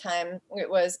long, long time, it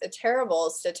was a terrible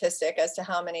statistic as to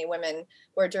how many women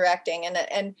were directing.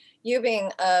 And you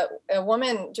being a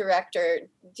woman director,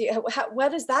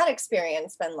 what has that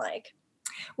experience been like?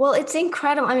 Well, it's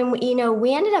incredible. I mean,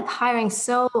 we ended up hiring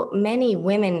so many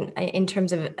women in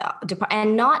terms of,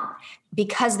 and not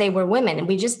because they were women.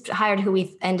 We just hired who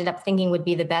we ended up thinking would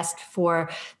be the best for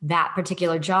that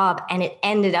particular job. And it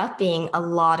ended up being a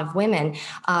lot of women.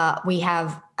 We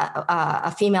have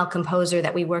a female composer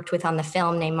that we worked with on the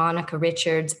film named Monica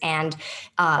Richards. And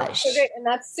and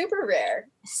that's super rare.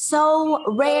 So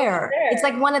rare. It's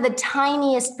like one of the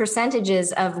tiniest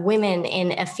percentages of women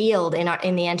in a field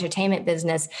in the entertainment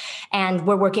business. And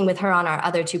we're working with her on our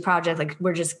other two projects. Like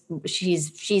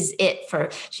she's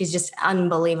just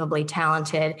unbelievably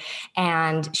talented.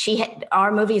 And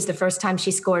our movie is the first time she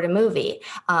scored a movie.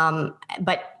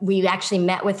 But we actually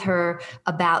met with her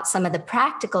about some of the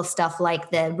practical stuff, like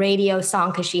the radio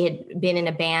song, because she had been in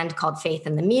a band called Faith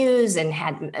and the Muse and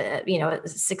had, a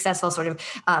successful sort of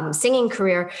singing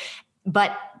career.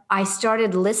 But I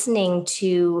started listening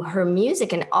to her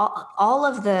music, and all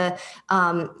of the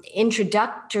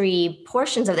introductory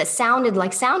portions of it sounded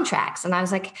like soundtracks. And I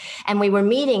was like, and we were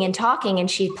meeting and talking, and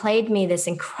she played me this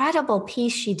incredible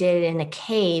piece she did in a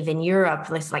cave in Europe,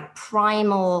 this like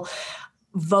primal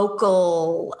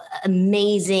vocal,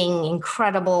 amazing,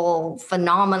 incredible,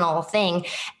 phenomenal thing.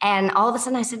 And all of a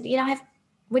sudden I said,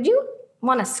 would you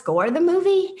want to score the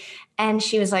movie? And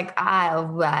she was like,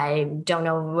 I don't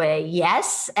know.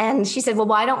 Yes. And she said, well,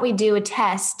 why don't we do a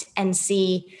test and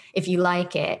see if you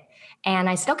like it? And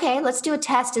I said, okay, let's do a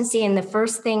test and see. And the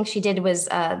first thing she did was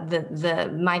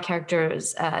my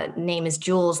character's name is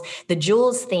Jules, the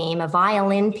Jules theme, a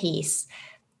violin piece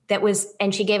that was,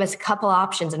 and she gave us a couple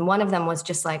options. And one of them was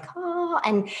just like,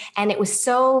 and it was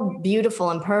so beautiful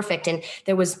and perfect. And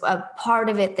there was a part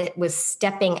of it that was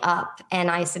stepping up. And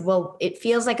I said, well, it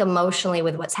feels like emotionally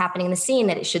with what's happening in the scene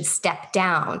that it should step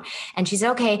down. And she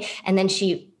said, okay. And then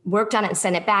she worked on it and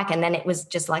sent it back. And then it was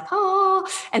just like,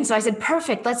 and so I said,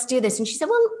 perfect, let's do this. And she said,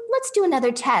 well, let's do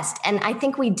another test. And I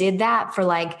think we did that for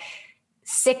like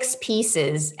 6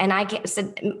 pieces. And I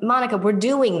said, Monica, we're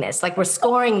doing this. Like, we're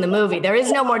scoring the movie. There is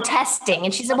no more testing.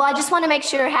 And she said, well, I just want to make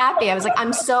sure you're happy. I was like,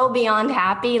 I'm so beyond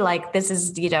happy. Like, this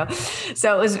is,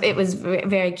 so it was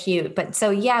very cute. But so,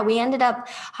 yeah, we ended up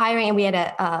hiring, and we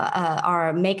had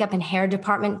our makeup and hair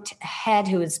department head,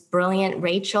 who was brilliant,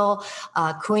 Rachel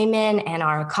Kooiman, and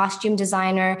our costume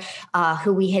designer,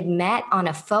 who we had met on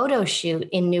a photo shoot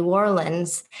in New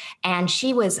Orleans. And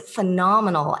she was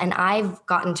phenomenal. And I've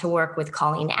gotten to work with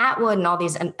Colleen Atwood and all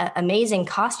these amazing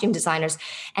costume designers.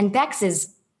 And Bex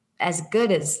is as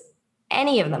good as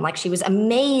any of them. Like, she was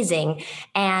amazing.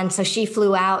 And so she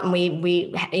flew out, and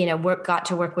we got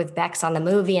to work with Bex on the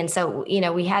movie. And so,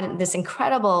 we had this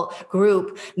incredible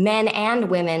group, men and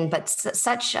women, but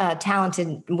such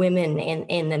talented women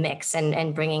in the mix,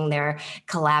 and bringing their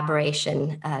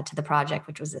collaboration to the project,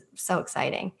 which was so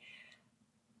exciting.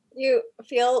 You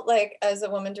feel like, as a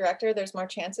woman director, there's more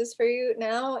chances for you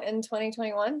now in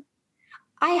 2021?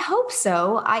 I hope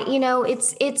so.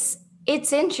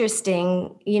 It's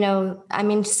interesting. I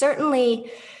mean,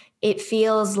 certainly it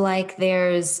feels like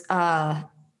there's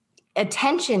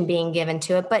attention being given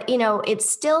to it, but it's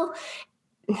still,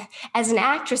 as an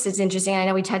actress, it's interesting. I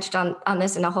know we touched on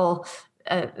this in a whole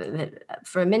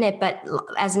for a minute, but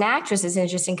as an actress, it's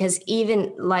interesting because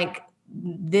even like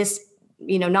this,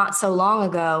 not so long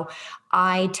ago,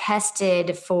 I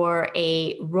tested for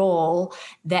a role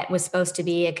that was supposed to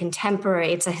be a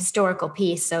contemporary, it's a historical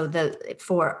piece. So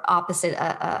for opposite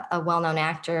a well-known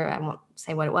actor, I won't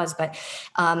say what it was, but,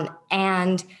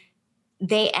 and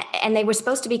they were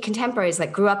supposed to be contemporaries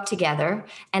that grew up together.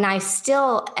 And I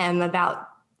still am about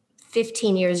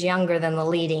 15 years younger than the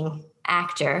leading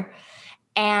actor.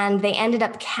 And they ended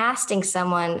up casting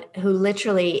someone who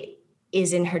literally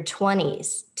is in her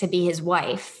 20s to be his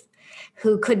wife,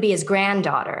 who could be his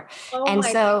granddaughter. And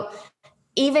so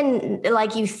even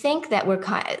like, you think that we're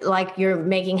kind of like, you're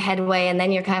making headway, and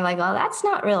then you're kind of like, well, that's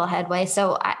not real headway.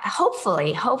 So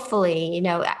hopefully, hopefully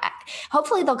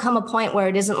there'll come a point where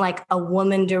it isn't like a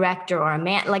woman director or a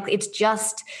man, like it's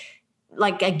just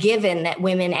like a given that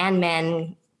women and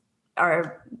men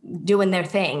are doing their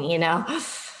thing,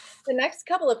 The next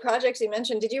couple of projects you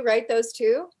mentioned, did you write those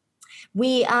too?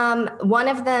 We, one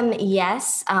of them,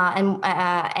 yes.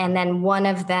 And then one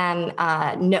of them,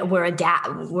 no, we're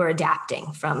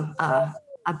adapting from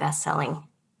a best-selling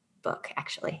book,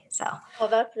 actually. So. Oh,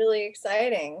 that's really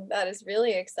exciting. That is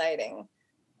really exciting.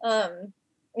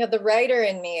 The writer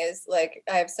in me is like,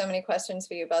 I have so many questions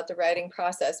for you about the writing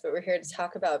process, but we're here to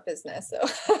talk about business.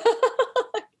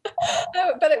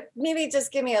 So, but maybe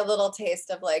just give me a little taste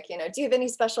of like, do you have any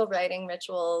special writing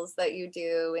rituals that you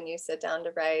do when you sit down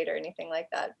to write or anything like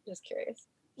that? Just curious.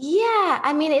 Yeah,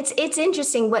 I mean, it's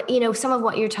interesting what, some of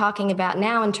what you're talking about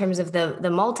now in terms of the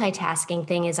multitasking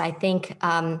thing is, I think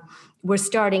we're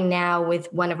starting now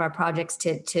with one of our projects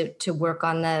to work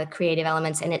on the creative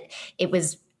elements. And it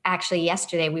was actually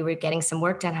yesterday we were getting some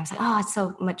work done. I was like, oh, it's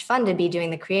so much fun to be doing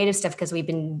the creative stuff, because we've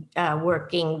been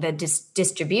working the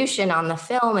distribution on the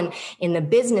film and in the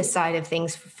business side of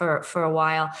things for a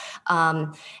while.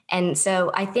 And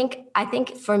so I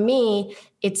think for me,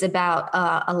 it's about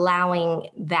allowing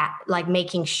that, like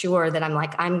making sure that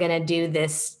I'm going to do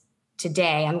this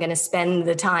today. I'm going to spend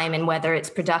the time, and whether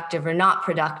it's productive or not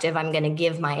productive, I'm going to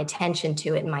give my attention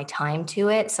to it and my time to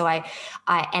it. So I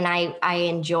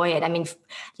enjoy it. I mean,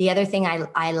 the other thing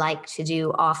I like to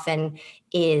do often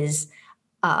is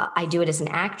I do it as an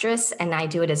actress and I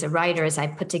do it as a writer, as I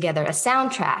put together a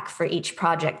soundtrack for each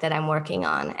project that I'm working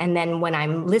on. And then when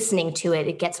I'm listening to it,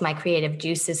 it gets my creative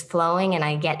juices flowing and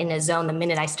I get in a zone the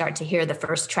minute I start to hear the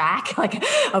first track, like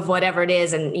of whatever it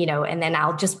is. And, and then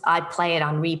I play it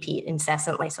on repeat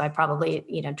incessantly. So I probably,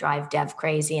 drive Dev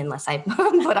crazy unless I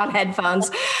put on headphones.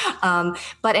 And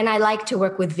I like to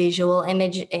work with visual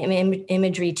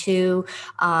imagery too,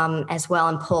 as well,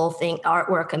 and pull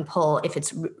artwork and pull if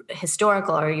it's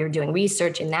historical or you're doing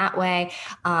research in that way.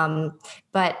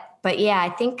 But yeah, I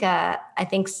think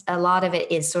a lot of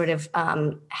it is sort of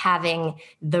having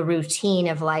the routine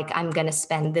of like, I'm going to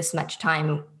spend this much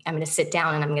time, I'm going to sit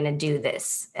down and I'm going to do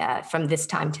this from this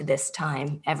time to this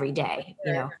time every day,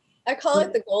 I call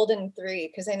it the golden 3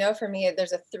 because I know for me,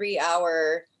 there's a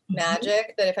 3-hour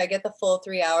magic that if I get the full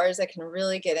 3 hours, I can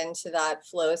really get into that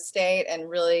flow state and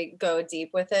really go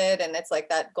deep with it. And it's like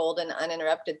that golden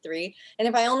uninterrupted 3. And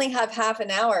if I only have half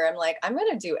an hour, I'm like, I'm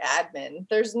going to do admin.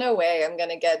 There's no way I'm going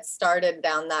to get started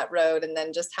down that road and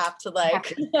then just have to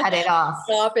cut it off,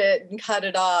 stop it and cut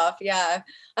it off. Yeah.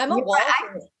 I'm a wall.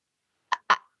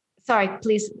 Sorry,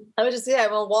 please. I'm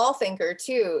a wall thinker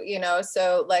too,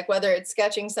 so like whether it's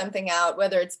sketching something out,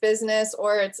 whether it's business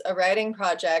or it's a writing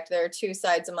project, there are 2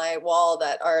 sides of my wall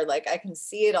that are like, I can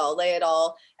see it all, lay it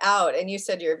all out. And you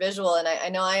said you're visual. And I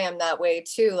know I am that way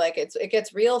too. Like it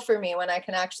gets real for me when I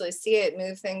can actually see it,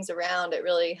 move things around. It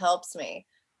really helps me.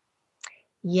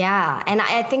 Yeah. And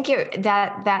I think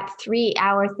that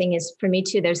 3-hour thing is for me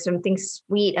too. There's something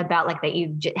sweet about like that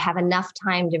you have enough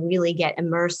time to really get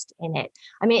immersed in it.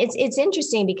 I mean, it's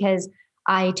interesting because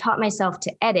I taught myself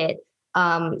to edit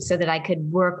so that I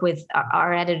could work with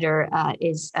our editor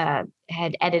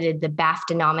had edited the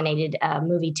BAFTA nominated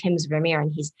movie Tim's Vermeer,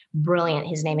 and he's brilliant.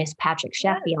 His name is Patrick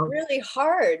Sheffield. That's really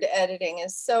hard. Editing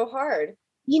is so hard.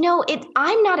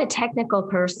 I'm not a technical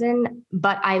person,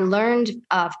 but I learned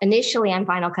initially on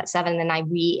Final Cut 7, then I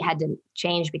had to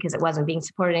change because it wasn't being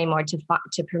supported anymore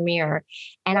to Premiere.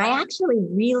 And I actually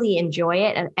really enjoy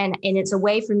it. And it's a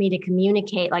way for me to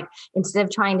communicate, like instead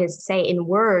of trying to say in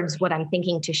words what I'm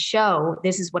thinking to show,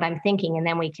 this is what I'm thinking. And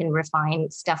then we can refine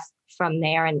stuff from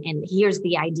there. And here's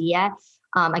the idea.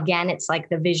 Again, it's like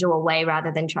the visual way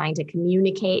rather than trying to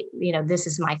communicate, this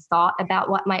is my thought about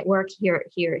what might work here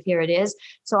it is.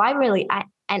 So I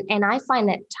find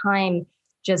that time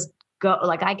just go,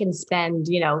 like I can spend,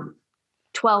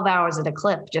 12 hours at a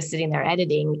clip just sitting there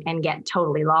editing and get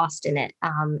totally lost in it.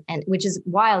 And which is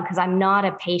wild because I'm not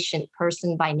a patient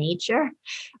person by nature,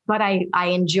 but I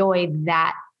enjoy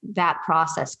that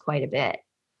process quite a bit.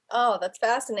 Oh, that's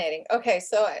fascinating. Okay,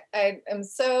 so I am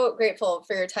so grateful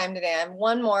for your time today. I have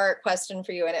one more question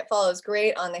for you, and it follows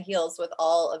great on the heels with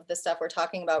all of the stuff we're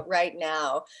talking about right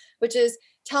now, which is,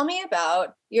 tell me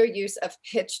about your use of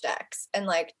pitch decks. And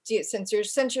like, since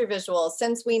you're visual,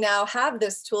 since we now have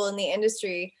this tool in the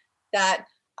industry that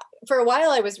for a while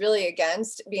I was really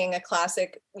against being a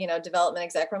classic, development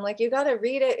exec. I'm like, you got to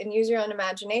read it and use your own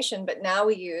imagination. But now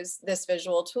we use this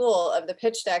visual tool of the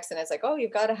pitch decks, and it's like, oh,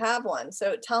 you've got to have one.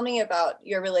 So tell me about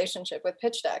your relationship with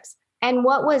pitch decks. And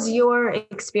what was your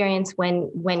experience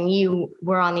when you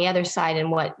were on the other side,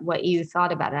 and what you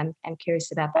thought about it? I'm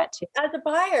curious about that too. As a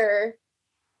buyer,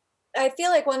 I feel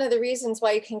like one of the reasons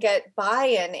why you can get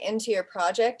buy-in into your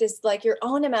project is like your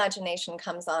own imagination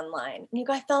comes online. And you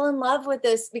go, I fell in love with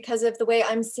this because of the way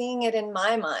I'm seeing it in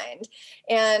my mind.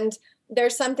 And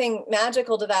there's something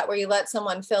magical to that where you let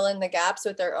someone fill in the gaps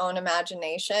with their own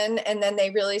imagination and then they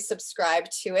really subscribe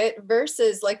to it,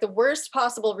 versus like the worst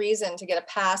possible reason to get a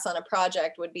pass on a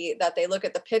project would be that they look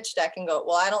at the pitch deck and go,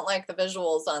 well, I don't like the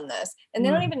visuals on this. And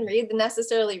they don't even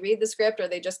necessarily read the script, or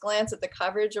they just glance at the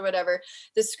coverage or whatever.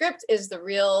 The script is the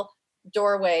real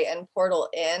doorway and portal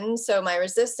in. So my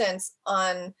resistance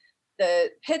on the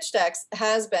pitch decks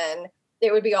has been,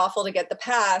 it would be awful to get the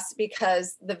pass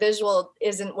because the visual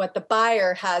isn't what the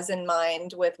buyer has in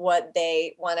mind with what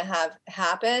they want to have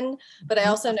happen. But I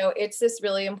also know it's this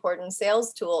really important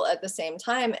sales tool at the same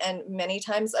time. And many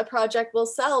times a project will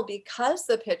sell because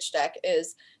the pitch deck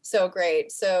is so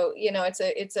great. So,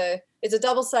 it's a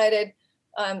double-sided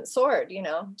sword,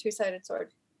 two-sided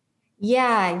sword.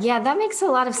 Yeah, that makes a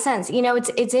lot of sense.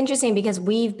 It's interesting because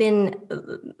we've been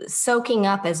soaking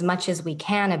up as much as we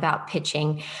can about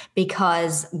pitching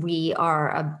because we are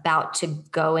about to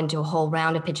go into a whole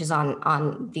round of pitches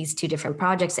on these 2 different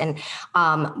projects. And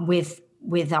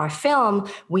with our film,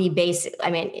 we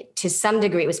to some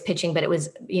degree it was pitching, but it was,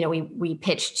 we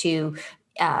pitched to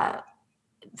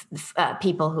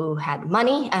people who had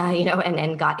money,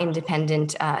 and got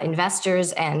independent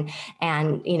investors, and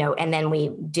then we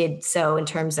did so in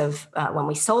terms of when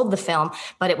we sold the film,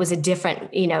 but it was a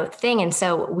different, thing. And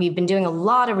so we've been doing a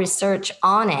lot of research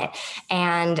on it.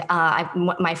 And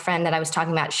my friend that I was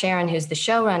talking about, Sharon, who's the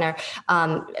showrunner,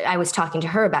 I was talking to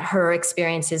her about her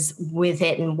experiences with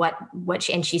it and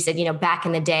and she said, back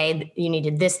in the day, you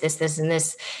needed this, and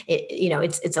this.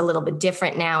 It's a little bit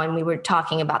different now. And we were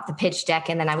talking about the pitch deck,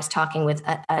 and then I was talking with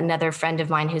another friend of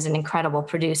mine who's an incredible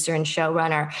producer and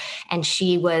showrunner, and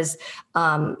she was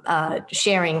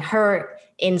sharing her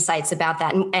insights about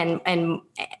that. And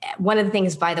one of the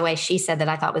things, by the way, she said that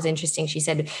I thought was interesting. She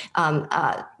said,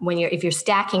 if you're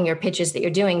stacking your pitches that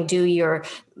you're doing, do your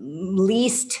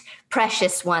least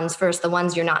precious ones first, the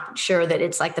ones you're not sure that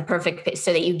it's like the perfect pitch,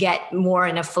 so that you get more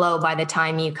in a flow by the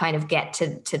time you kind of get to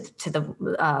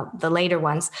the later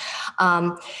ones.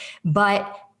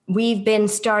 But we've been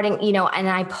starting, and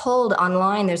I pulled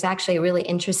online, there's actually a really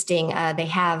interesting, they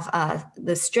have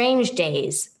the Strange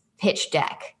Days pitch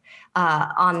deck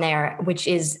on there, which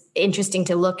is interesting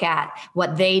to look at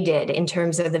what they did in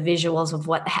terms of the visuals of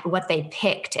what they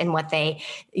picked, and what they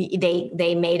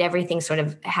made everything sort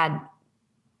of had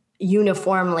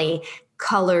uniformly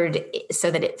colored so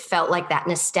that it felt like that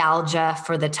nostalgia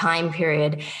for the time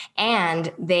period.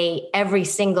 And every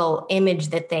single image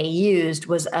that they used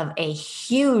was of a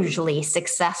hugely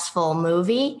successful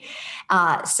movie.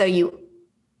 So you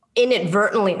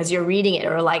inadvertently, as you're reading it,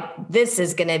 are like, this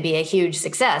is going to be a huge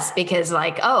success, because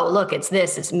like, oh, look, it's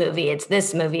this movie, it's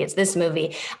this movie, it's this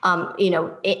movie.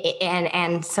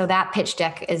 And so that pitch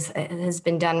deck has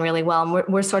been done really well. And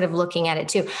we're sort of looking at it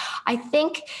too. I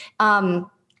think,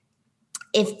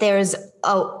 if there's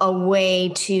a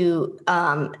way to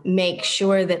make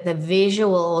sure that the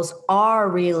visuals are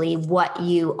really what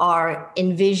you are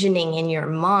envisioning in your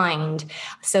mind,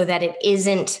 so that it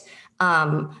isn't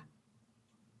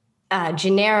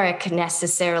generic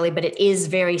necessarily, but it is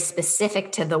very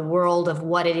specific to the world of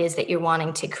what it is that you're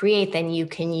wanting to create, then you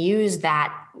can use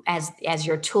that as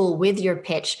your tool with your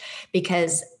pitch,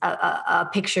 because a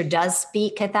picture does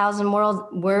speak 1,000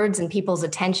 words and people's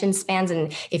attention spans.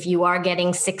 And if you are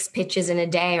getting 6 pitches in a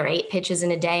day or 8 pitches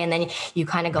in a day, and then you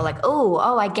kind of go like,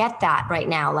 oh, I get that right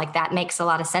now. Like that makes a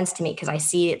lot of sense to me, because I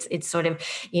see it's sort of,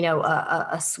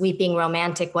 a sweeping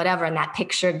romantic whatever. And that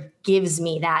picture gives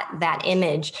me that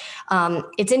image.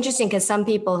 It's interesting because some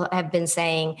people have been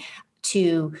saying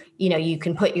you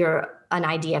can put an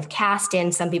idea of cast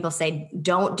in. Some people say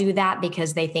don't do that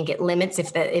because they think it limits.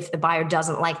 If the buyer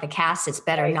doesn't like the cast, it's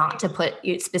better not to put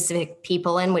specific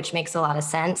people in, which makes a lot of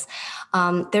sense.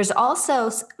 There's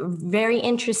also very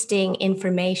interesting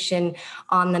information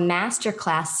on the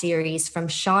masterclass series from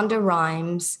Shonda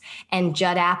Rhimes and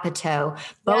Judd Apatow.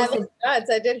 Both Judd's.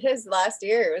 I did his last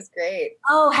year. It was great.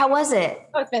 Oh, how was it?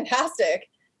 Oh, it's fantastic.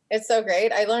 It's so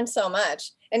great. I learned so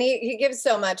much. And he gives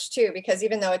so much too, because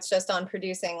even though it's just on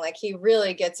producing, like he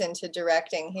really gets into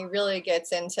directing, he really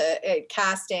gets into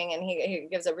casting, and he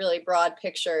gives a really broad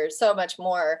picture, so much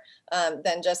more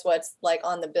than just what's like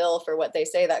on the bill for what they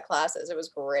say that class is. It was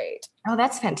great. Oh,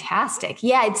 that's fantastic.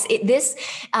 Yeah, his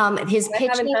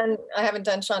pitching. I haven't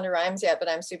done Shonda Rhimes yet, but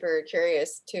I'm super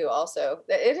curious too. Also,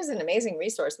 it is an amazing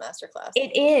resource masterclass.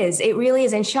 It is. It really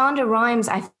is. And Shonda Rhimes,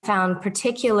 I found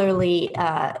particularly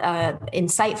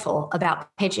insightful about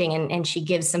pitching, and she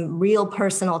gives some real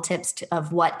personal tips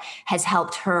of what has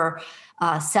helped her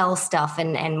sell stuff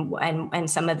and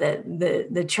some of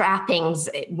the trappings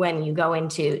when you go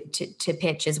into to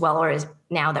pitch as well, or as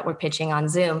now that we're pitching on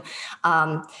Zoom.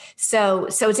 So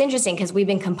it's interesting because we've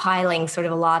been compiling sort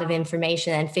of a lot of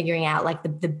information and figuring out like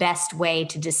the best way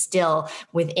to distill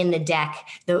within the deck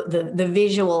the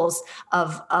visuals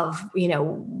of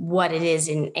what it is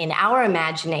in our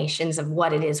imaginations of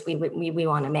what it is we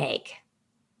want to make.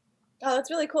 Oh,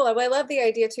 that's really cool. I love the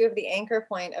idea too of the anchor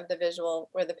point of the visual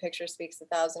where the picture speaks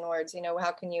 1,000 words.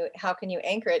 How can you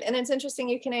anchor it? And it's interesting,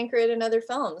 you can anchor it in other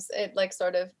films. It like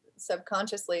sort of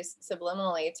subconsciously,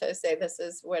 subliminally to say this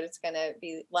is what it's going to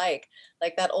be like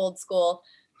that old school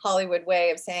Hollywood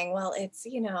way of saying, well, it's,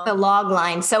 the log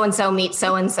line, so-and-so meets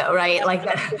so-and-so, right? Like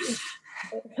that.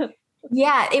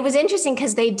 Yeah, it was interesting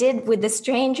because they did with the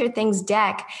Stranger Things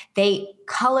deck, they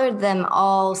colored them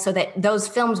all so that those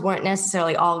films weren't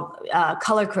necessarily all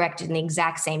color corrected in the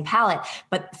exact same palette,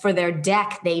 but for their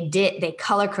deck, they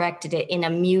color corrected it in a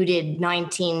muted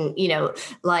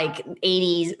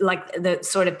 80s, like the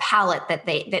sort of palette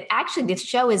that actually this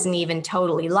show isn't even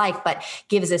totally like, but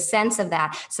gives a sense of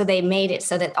that. So they made it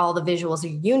so that all the visuals are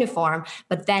uniform,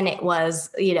 but then it was,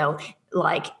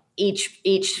 like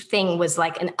each thing was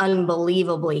like an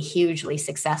unbelievably hugely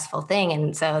successful thing.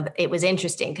 And so it was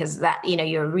interesting because that,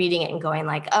 you're reading it and going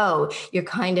like, oh, you're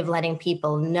kind of letting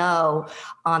people know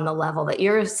on the level that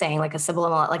you're saying, like a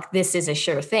subliminal, like this is a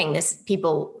sure thing.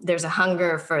 There's a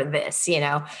hunger for this,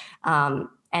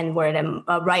 and we're at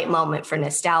a right moment for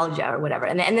nostalgia or whatever.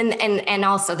 And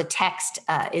also the text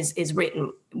is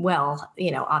written well,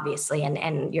 obviously,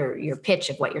 and your pitch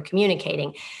of what you're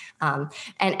communicating.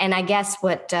 And I guess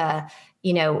what,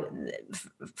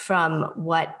 from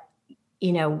what,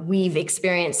 we've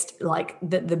experienced, like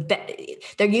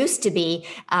there used to be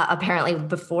apparently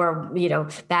before,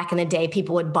 back in the day,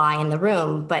 people would buy in the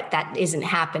room, but that isn't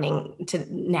happening to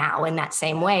now in that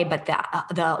same way. But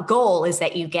the goal is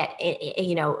that you get,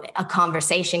 a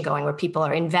conversation going where people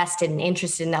are invested and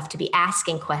interested enough to be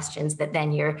asking questions that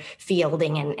then you're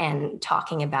fielding and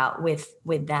talking about with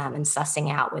them and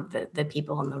sussing out with the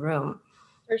people in the room.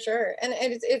 For sure. And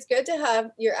it's good to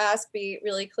have your ask be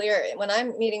really clear. When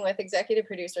I'm meeting with executive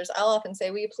producers, I'll often say,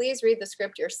 will you please read the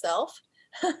script yourself?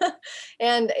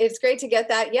 And it's great to get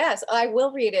that. Yes, I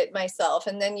will read it myself.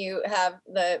 And then you have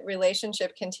the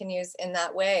relationship continues in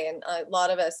that way. And a lot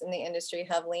of us in the industry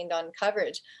have leaned on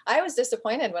coverage. I was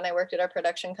disappointed when I worked at our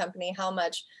production company, how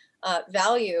much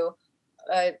value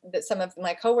that some of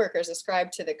my coworkers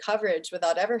ascribed to the coverage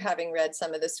without ever having read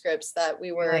some of the scripts that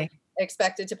we were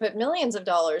expected to put millions of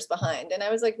dollars behind. And I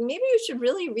was like, maybe you should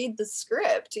really read the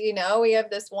script. We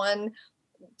have this one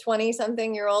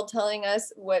 20-something-year-old telling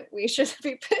us what we should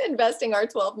be investing our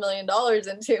 $12 million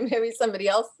into. Maybe somebody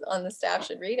else on the staff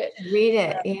should read it.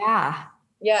 Yeah.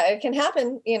 Yeah, it can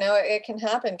happen. It can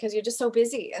happen because you're just so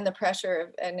busy and the pressure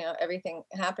of everything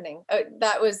happening.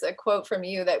 That was a quote from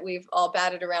you that we've all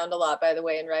batted around a lot, by the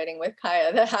way, in writing with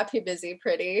Kaya, the happy, busy,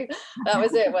 pretty. That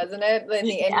was it, wasn't it? In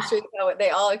the industry,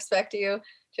 they all expect you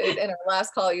to, in our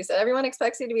last call, you said, everyone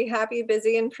expects you to be happy,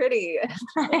 busy, and pretty.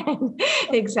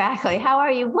 Exactly. How are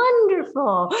you?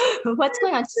 Wonderful. What's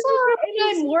going on? So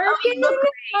I'm working.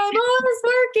 I'm always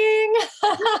working.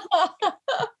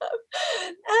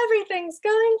 Everything's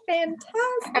going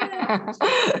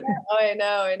fantastic. I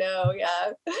know.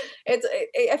 Yeah.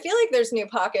 I feel like there's new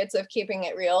pockets of keeping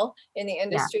it real in the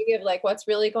industry of like what's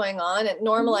really going on and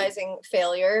normalizing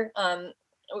failure.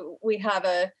 We have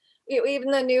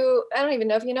even the new, I don't even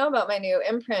know if you know about my new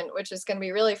imprint, which is going to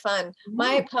be really fun. Mm-hmm.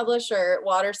 My publisher,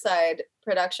 Waterside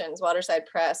Productions, Waterside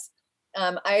Press,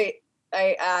 I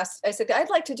said, I'd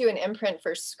like to do an imprint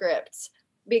for scripts,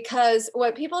 because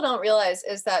what people don't realize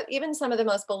is that even some of the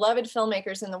most beloved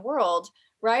filmmakers in the world,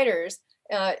 writers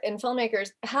and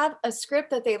filmmakers, have a script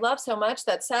that they love so much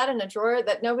that sat in a drawer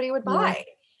that nobody would buy.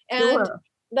 And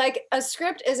like a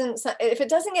script isn't, if it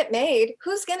doesn't get made,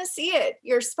 who's going to see it?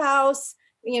 Your spouse,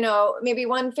 maybe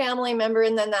one family member,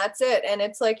 and then that's it. And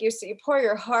it's like you pour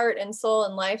your heart and soul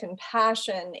and life and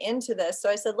passion into this. So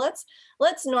I said, let's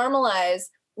normalize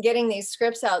getting these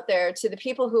scripts out there to the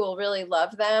people who will really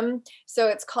love them. So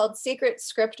it's called Secret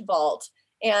Script Vault.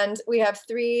 And we have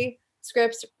 3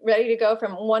 scripts ready to go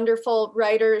from wonderful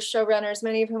writers, showrunners,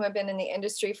 many of whom have been in the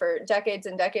industry for decades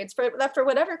and decades, for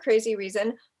whatever crazy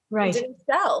reason. Right. Didn't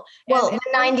sell. Well,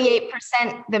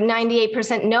 the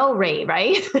 98% no rate,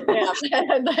 right? Yeah,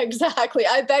 exactly.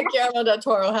 I bet Guillermo del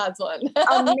Toro has one.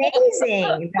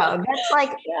 Amazing. Though.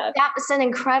 That's an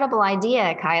incredible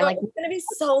idea, Kaya. It's going to be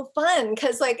so fun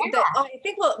because I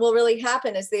think what will really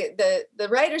happen is the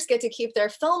writers get to keep their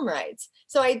film rights.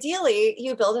 So ideally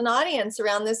you build an audience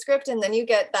around this script and then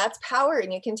that's power,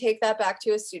 and you can take that back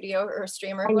to a studio or a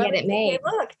streamer and get it made. Hey,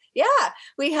 look,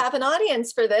 we have an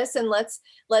audience for this, and let's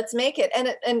make it.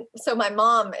 And so my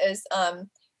mom is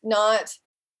not.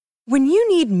 When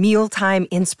you need mealtime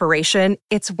inspiration,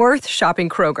 it's worth shopping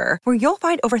Kroger, where you'll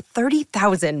find over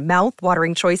 30,000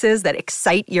 mouth-watering choices that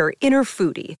excite your inner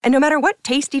foodie. And no matter what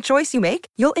tasty choice you make,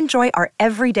 you'll enjoy our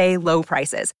everyday low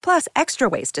prices, plus extra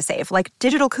ways to save, like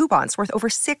digital coupons worth over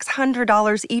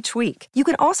 $600 each week. You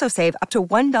can also save up to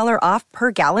 $1 off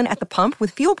per gallon at the pump with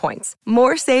fuel points.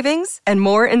 More savings and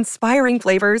more inspiring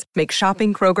flavors make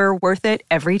shopping Kroger worth it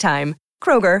every time.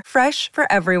 Kroger, fresh for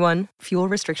everyone. Fuel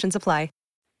restrictions apply.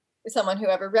 Someone who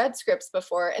ever read scripts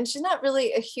before, and she's not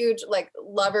really a huge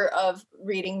lover of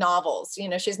reading novels.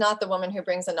 She's not the woman who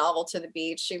brings a novel to the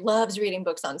beach. She loves reading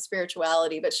books on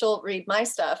spirituality, but she'll read my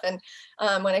stuff. And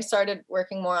when I started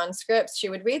working more on scripts, she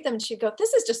would read them and she'd go,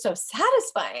 this is just so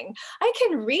satisfying. I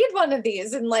can read one of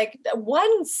these in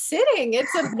one sitting.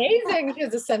 It's amazing. She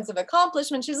has a sense of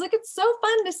accomplishment. She's like, it's so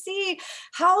fun to see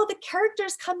how the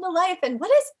characters come to life and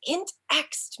what is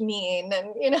X'd mean?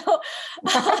 And, it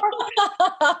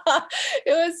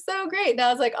was so great. And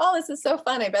I was like, oh, this is so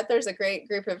fun. I bet there's a great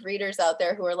group of readers out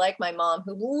there who are like my mom,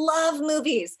 who love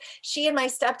movies. She and my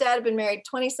stepdad have been married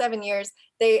 27 years.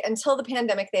 Until the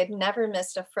pandemic, they had never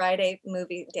missed a Friday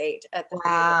movie date at the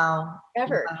theater,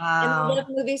 ever. Wow. And they love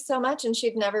movies so much, and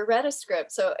she'd never read a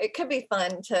script. So it could be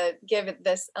fun to give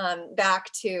this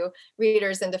back to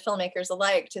readers and to filmmakers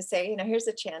alike, to say, here's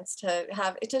a chance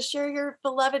to share your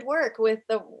beloved work with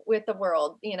the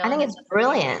world. I think it's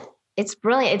brilliant. It's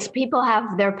brilliant. It's people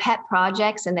have their pet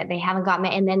projects and that they haven't got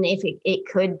met. And then if it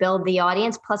could build the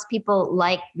audience, plus people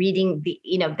like reading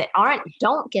that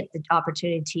don't get the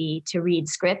opportunity to read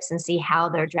scripts and see how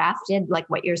they're drafted, like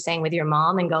what you're saying with your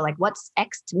mom, and go like, what's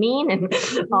X to mean? And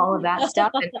all of that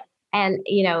stuff. And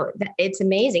it's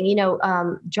amazing.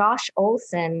 Josh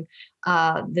Olson,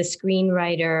 the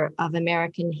screenwriter of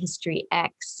American History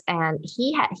X, and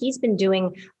he's been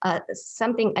doing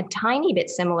something a tiny bit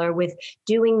similar with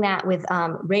doing that with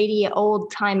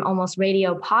old time almost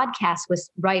radio podcasts with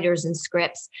writers and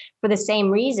scripts for the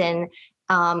same reason.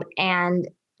 And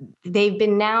they've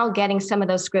been now getting some of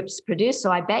those scripts produced. So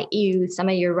I bet you some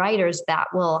of your writers that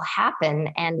will happen.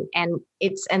 And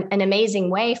it's an amazing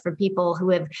way for people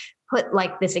who have put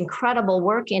like this incredible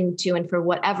work into, and for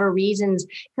whatever reasons,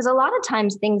 because a lot of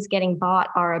times things getting bought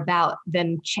are about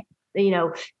them,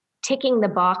 ticking the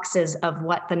boxes of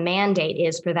what the mandate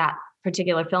is for that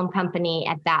particular film company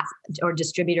or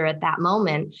distributor at that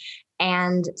moment.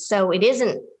 And so it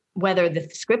isn't whether the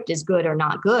script is good or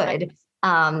not good.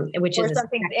 Which or is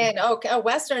something's in.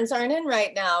 Westerns aren't in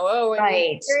right now.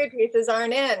 Right. Period pieces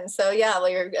aren't in. So yeah, well,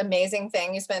 your amazing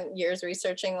thing you spent years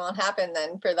researching won't happen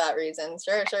then for that reason.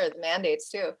 Sure. The mandates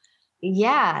too.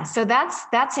 Yeah. So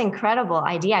that's incredible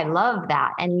idea. I love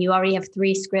that. And you already have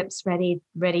 3 scripts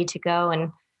ready to go.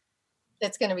 And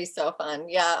it's going to be so fun.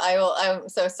 Yeah, I'm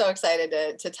so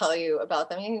excited to tell you about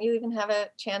them. You even have a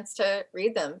chance to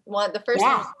read them. The first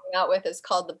one I'm coming out with is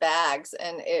called The Bags,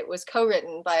 and it was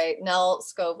co-written by Nell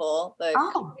Scoville, the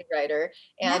writer,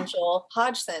 and Joel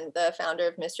Hodgson, the founder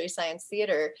of Mystery Science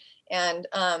Theater. And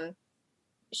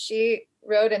she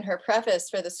wrote in her preface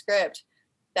for the script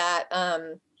that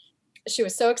she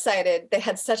was so excited. They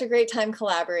had such a great time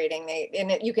collaborating.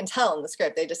 You can tell in the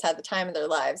script, they just had the time of their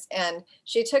lives. And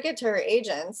she took it to her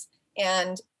agents,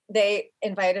 and they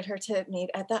invited her to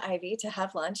meet at the Ivy to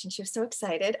have lunch. And she was so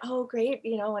excited. Oh, great.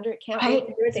 Wonder, can't wait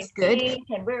to hear what they think,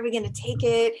 and where are we going to take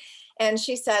it? And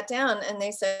she sat down, and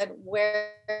they said, why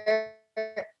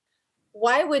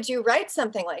would you write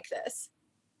something like this?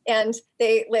 And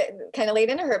they kind of laid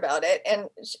into her about it. And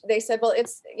they said, well,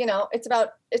 it's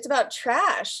about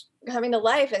trash coming to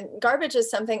life, and garbage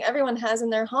is something everyone has in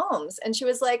their homes. And she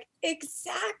was like,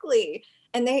 exactly.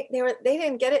 And they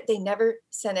didn't get it. They never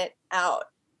sent it out.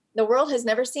 The world has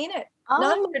never seen it.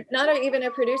 Not even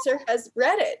a producer has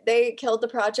read it. They killed the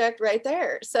project right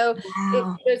there. So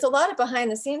there's a lot of behind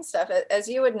the scenes stuff, as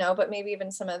you would know, but maybe even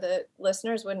some of the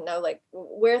listeners wouldn't know, like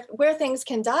where things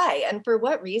can die, and for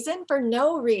what reason? For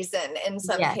no reason in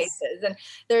some cases. And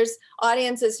there's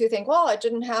audiences who think, well, it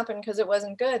didn't happen because it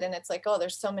wasn't good. And it's like, oh,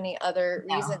 there's so many other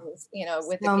reasons,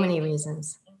 with so many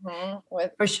reasons. Mm-hmm.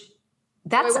 For sure.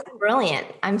 That's brilliant.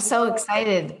 I'm so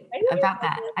excited about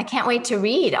that. I can't wait to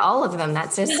read all of them.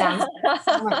 That just sounds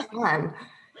so much fun.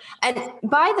 And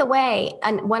by the way,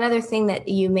 and one other thing that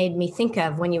you made me think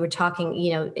of when you were talking,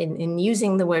 in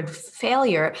using the word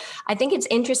failure, I think it's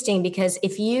interesting because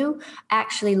if you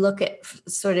actually look at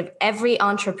sort of every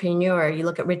entrepreneur, you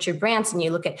look at Richard Branson,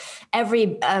 you look at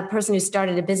every person who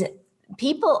started a business,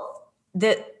 people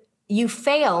that you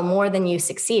fail more than you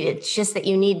succeed. It's just that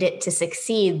you need it to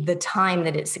succeed the time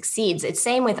that it succeeds. It's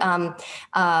same with, I'm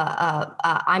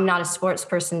not a sports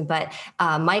person, but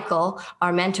Michael,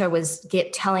 our mentor, was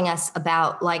telling us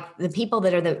about like the people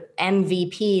that are the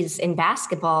MVPs in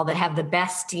basketball that have the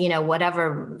best,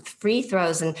 whatever free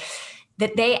throws, and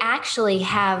that they actually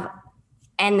have,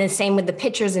 and the same with the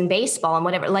pitchers in baseball and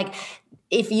whatever. Like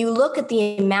if you look at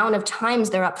the amount of times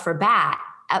they're up to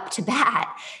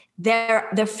bat,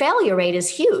 their failure rate is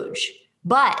huge,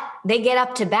 but they get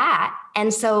up to bat.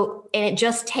 And it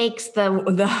just takes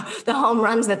the home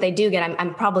runs that they do get.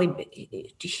 I'm probably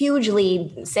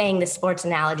hugely saying this sports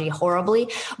analogy horribly,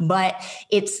 but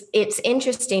it's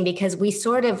interesting because we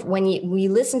sort of, when we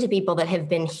listen to people that have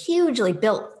been hugely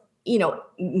built,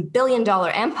 $billion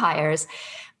empires,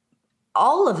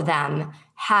 all of them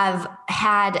have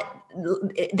had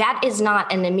that is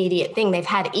not an immediate thing. They've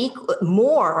had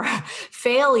more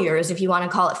failures, if you want to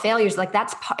call it failures. Like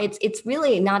it's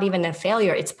really not even a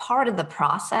failure. It's part of the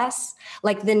process.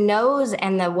 Like the no's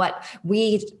and the what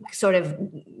we sort of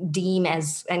deem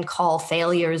as and call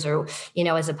failures, or, you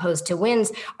know, as opposed to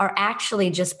wins, are actually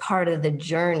just part of the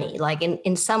journey. Like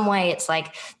in some way, it's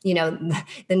like, you know,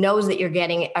 the no's that you're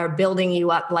getting are building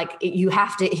you up. Like you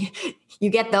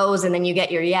get those and then you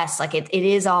get your yes. Like it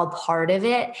is all part of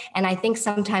it. And I think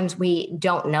sometimes we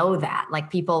don't know that. Like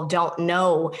people don't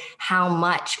know how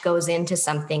much goes into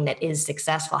something that is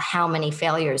successful, how many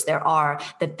failures there are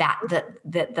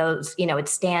that those, you know,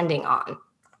 it's standing on.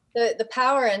 The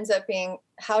power ends up being,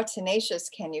 how tenacious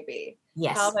can you be?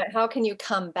 Yes. How can you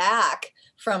come back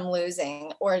from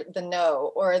losing, or the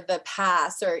no, or the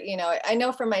pass, or, you know, I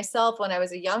know for myself when I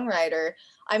was a young writer,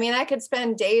 I mean, I could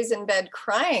spend days in bed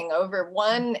crying over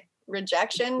one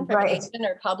rejection from an agent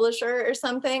or publisher or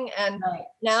something. And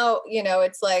now, you know,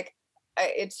 it's like,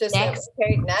 it's just next.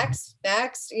 Okay,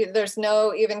 next. There's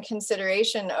no even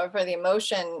consideration over the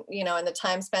emotion, you know, and the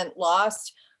time spent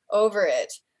lost over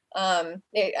it. I'm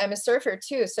a surfer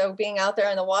too. So being out there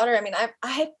in the water, I mean,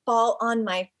 I fall on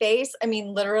my face. I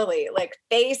mean, literally like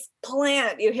face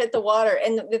plant, you hit the water.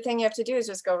 And the thing you have to do is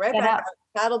just go right back out,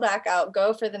 paddle back out,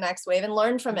 go for the next wave and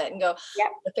learn from it and go,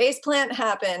 the face plant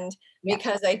happened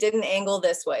because I didn't angle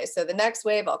this way. So the next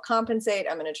wave, I'll compensate.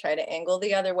 I'm going to try to angle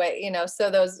the other way, you know, so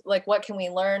those, like, what can we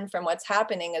learn from what's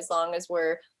happening as long as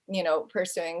we're, you know,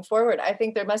 pursuing forward? I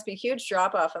think there must be huge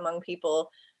drop off among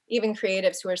people, even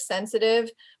creatives who are sensitive,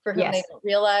 for whom they don't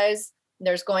realize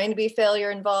there's going to be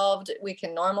failure involved. We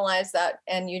can normalize that.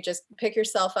 And you just pick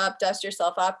yourself up, dust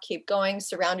yourself up, keep going,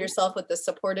 surround yourself with the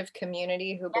supportive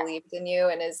community who believes in you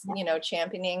and is, you know,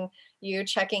 championing you,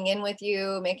 checking in with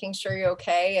you, making sure you're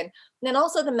okay. And then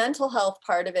also the mental health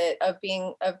part of it, of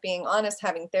being honest,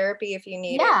 having therapy if you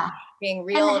need it, being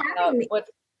real about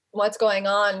what's going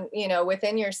on, you know,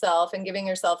 within yourself, and giving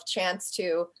yourself a chance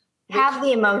to have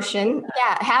the emotion.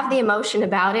 Have the emotion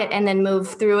about it and then move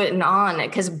through it and on,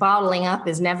 because bottling up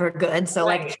is never good. So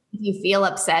like if you feel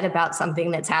upset about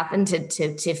something that's happened,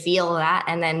 to feel that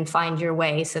and then find your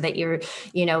way so that you're,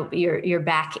 you know, you're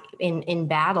back in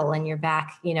battle, and you're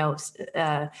back, you know,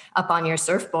 up on your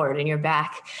surfboard, and you're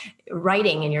back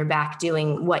writing, and you're back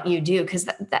doing what you do. Because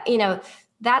that, you know,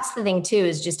 that's the thing too,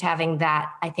 is just having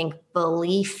that, I think,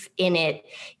 belief in it,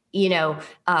 you know.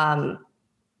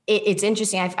 It's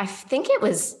interesting. I think it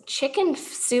was Chicken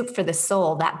Soup for the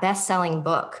Soul, that best-selling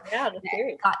book. Yeah, the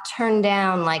series got turned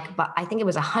down. Like, I think it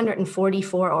was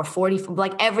 144 or 44.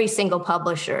 Like every single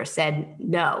publisher said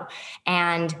no,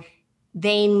 and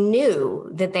they knew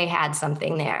that they had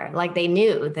something there. Like they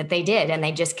knew that they did, and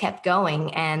they just kept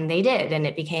going, and they did, and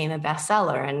it became a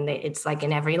bestseller. And it's like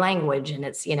in every language, and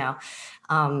it's, you know.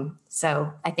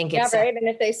 So I think it's right. And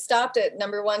if they stopped at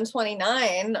number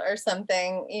 129 or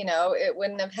something, you know, it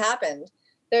wouldn't have happened.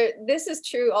 This is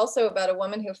true also about a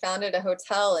woman who founded a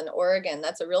hotel in Oregon.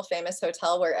 That's a real famous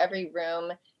hotel where every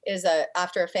room is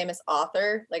after a famous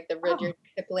author, like the Rudyard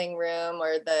Kipling room,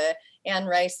 or the Anne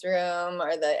Rice room,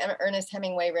 or the Ernest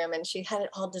Hemingway room. And she had it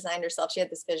all designed herself. She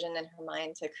had this vision in her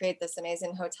mind to create this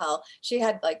amazing hotel. She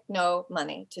had like no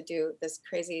money to do this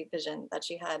crazy vision that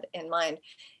she had in mind.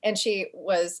 And she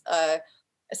was a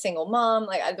single mom.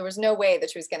 Like there was no way that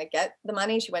she was going to get the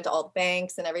money. She went to all the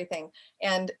banks and everything.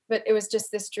 But it was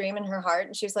just this dream in her heart.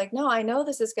 And she was like, no, I know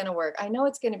this is going to work. I know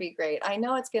it's going to be great. I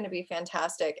know it's going to be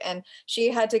fantastic. And she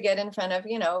had to get in front of,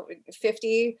 you know,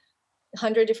 50,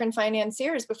 100 different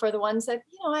financiers before the one said,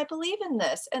 you know, I believe in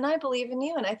this, and I believe in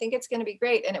you, and I think it's going to be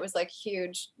great. And it was like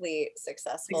hugely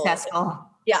successful.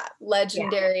 Yeah.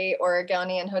 Legendary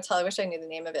Oregonian hotel. I wish I knew the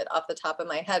name of it off the top of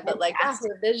my head, but like that's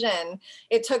her vision.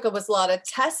 It was a lot of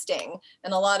testing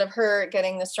and a lot of her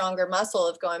getting the stronger muscle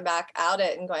of going back at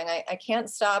it and going, I can't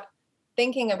stop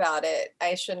thinking about it.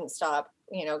 I shouldn't stop,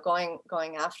 you know,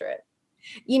 going after it.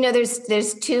 You know,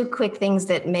 there's two quick things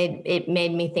that made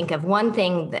me think of. One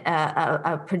thing,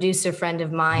 a producer friend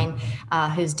of mine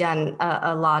who's done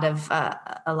a lot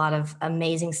of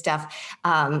amazing stuff,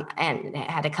 and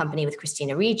had a company with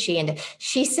Christina Ricci, and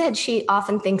she said she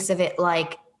often thinks of it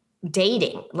like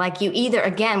dating. Like you either,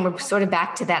 again, we're sort of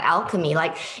back to that alchemy.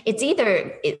 Like it's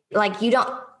either like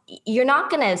you're not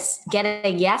going to get a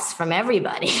yes from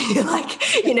everybody.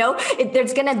 Like, you know,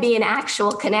 there's going to be an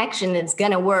actual connection that's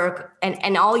going to work.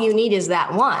 And all you need is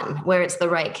that one where it's the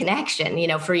right connection, you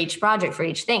know, for each project, for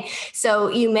each thing. So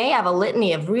you may have a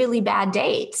litany of really bad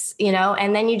dates, you know,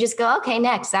 and then you just go, okay,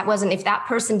 next. If that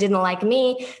person didn't like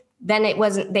me, then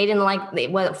they didn't like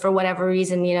it, for whatever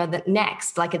reason, the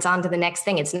next, like it's on to the next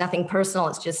thing. It's nothing personal.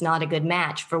 It's just not a good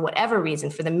match for whatever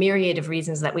reason, for the myriad of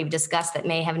reasons that we've discussed that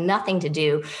may have nothing to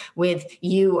do with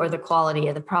you or the quality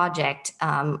of the project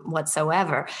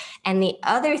whatsoever. And the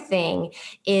other thing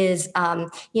is,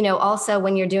 also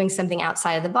when you're doing something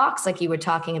outside of the box, like you were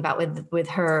talking about with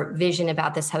her vision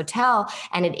about this hotel,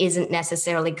 and it isn't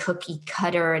necessarily cookie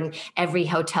cutter and every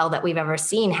hotel that we've ever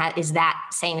seen is that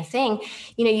same thing.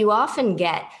 You often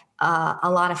get a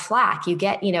lot of flack. You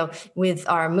get, with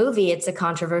our movie, it's a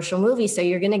controversial movie. So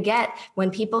you're going to get, when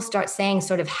people start saying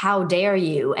sort of, how dare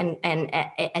you, and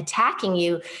attacking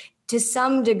you to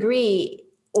some degree,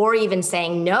 or even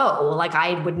saying no, like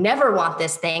I would never want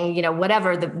this thing,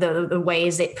 whatever the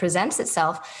ways it presents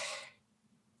itself,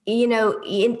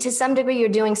 to some degree, you're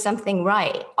doing something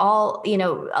right.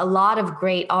 A lot of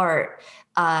great art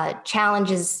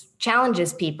challenges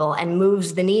people and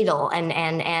moves the needle, and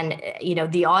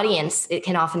the audience, it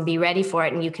can often be ready for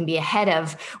it, and you can be ahead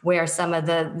of where some of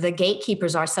the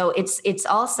gatekeepers are. So it's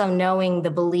also knowing the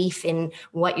belief in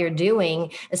what you're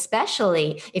doing,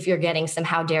 especially if you're getting some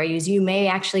how dare yous. You may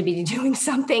actually be doing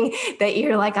something that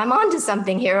you're like, I'm onto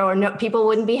something here, or no, people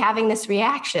wouldn't be having this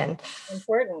reaction.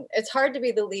 Important. It's hard to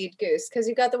be the lead goose because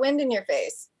you've got the wind in your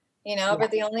face, Yeah.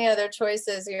 But the only other choice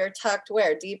is you're tucked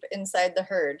where? Deep inside the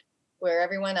herd, where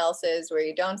everyone else is, where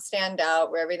you don't stand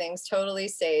out, where everything's totally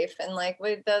safe. And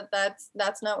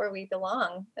that's not where we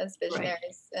belong as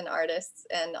visionaries and artists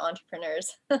and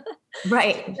entrepreneurs.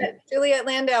 Right. Juliet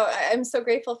Landau, I'm so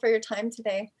grateful for your time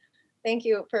today. Thank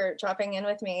you for dropping in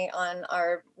with me on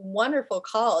our wonderful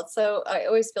call. I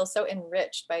always feel so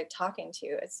enriched by talking to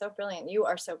you. It's so brilliant. You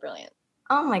are so brilliant.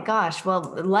 Oh my gosh.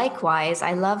 Well, likewise,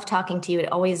 I love talking to you. It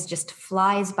always just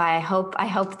flies by. I hope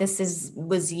this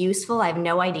was useful. I have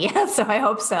no idea. So I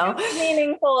hope so.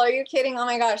 Meaningful. Are you kidding? Oh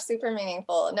my gosh. Super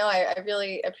meaningful. No, I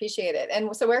really appreciate it.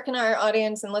 And so where can our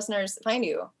audience and listeners find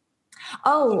you?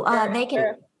 They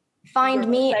can find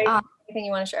me. Anything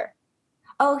you want to share?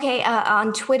 Okay,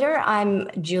 on Twitter, I'm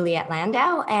Juliet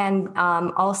Landau, and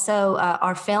also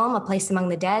our film, A Place Among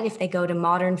the Dead, if they go to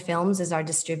Modern Films is our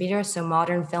distributor, so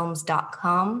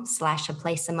modernfilms.com/A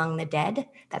Place Among the Dead,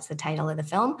 that's the title of the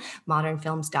film,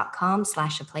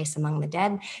 modernfilms.com/A Place Among the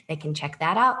Dead, they can check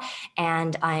that out,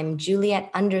 and I'm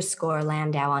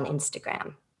Juliet_Landau on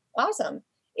Instagram. Awesome.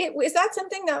 Is that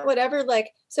something that would ever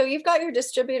so you've got your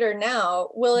distributor now,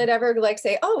 will it ever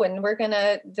say, oh, and we're going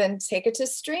to then take it to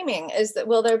streaming?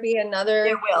 Will there be another?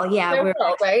 There will, yeah. There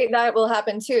will, right? That will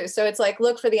happen too. So it's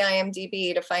look for the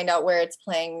IMDb to find out where it's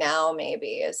playing now,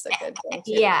 maybe is a good thing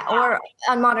too. Yeah, or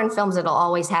on Modern Films, it'll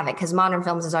always have it because Modern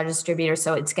Films is our distributor.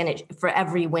 So it's going to, for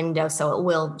every window. So it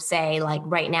will say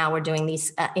right now we're doing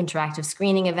these interactive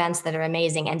screening events that are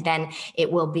amazing. And then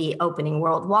it will be opening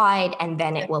worldwide, and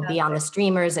then it will be on the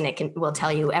streamers, and will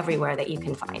tell you everywhere that you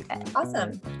can find it.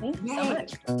 Awesome. Thank you so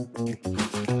much.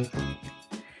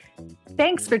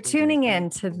 Thanks for tuning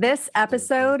in to this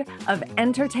episode of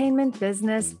Entertainment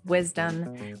Business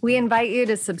Wisdom. We invite you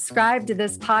to subscribe to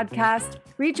this podcast,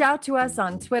 reach out to us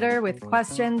on Twitter with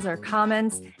questions or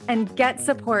comments, and get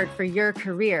support for your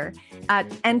career at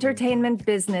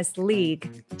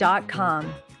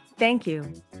entertainmentbusinessleague.com. Thank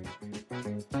you.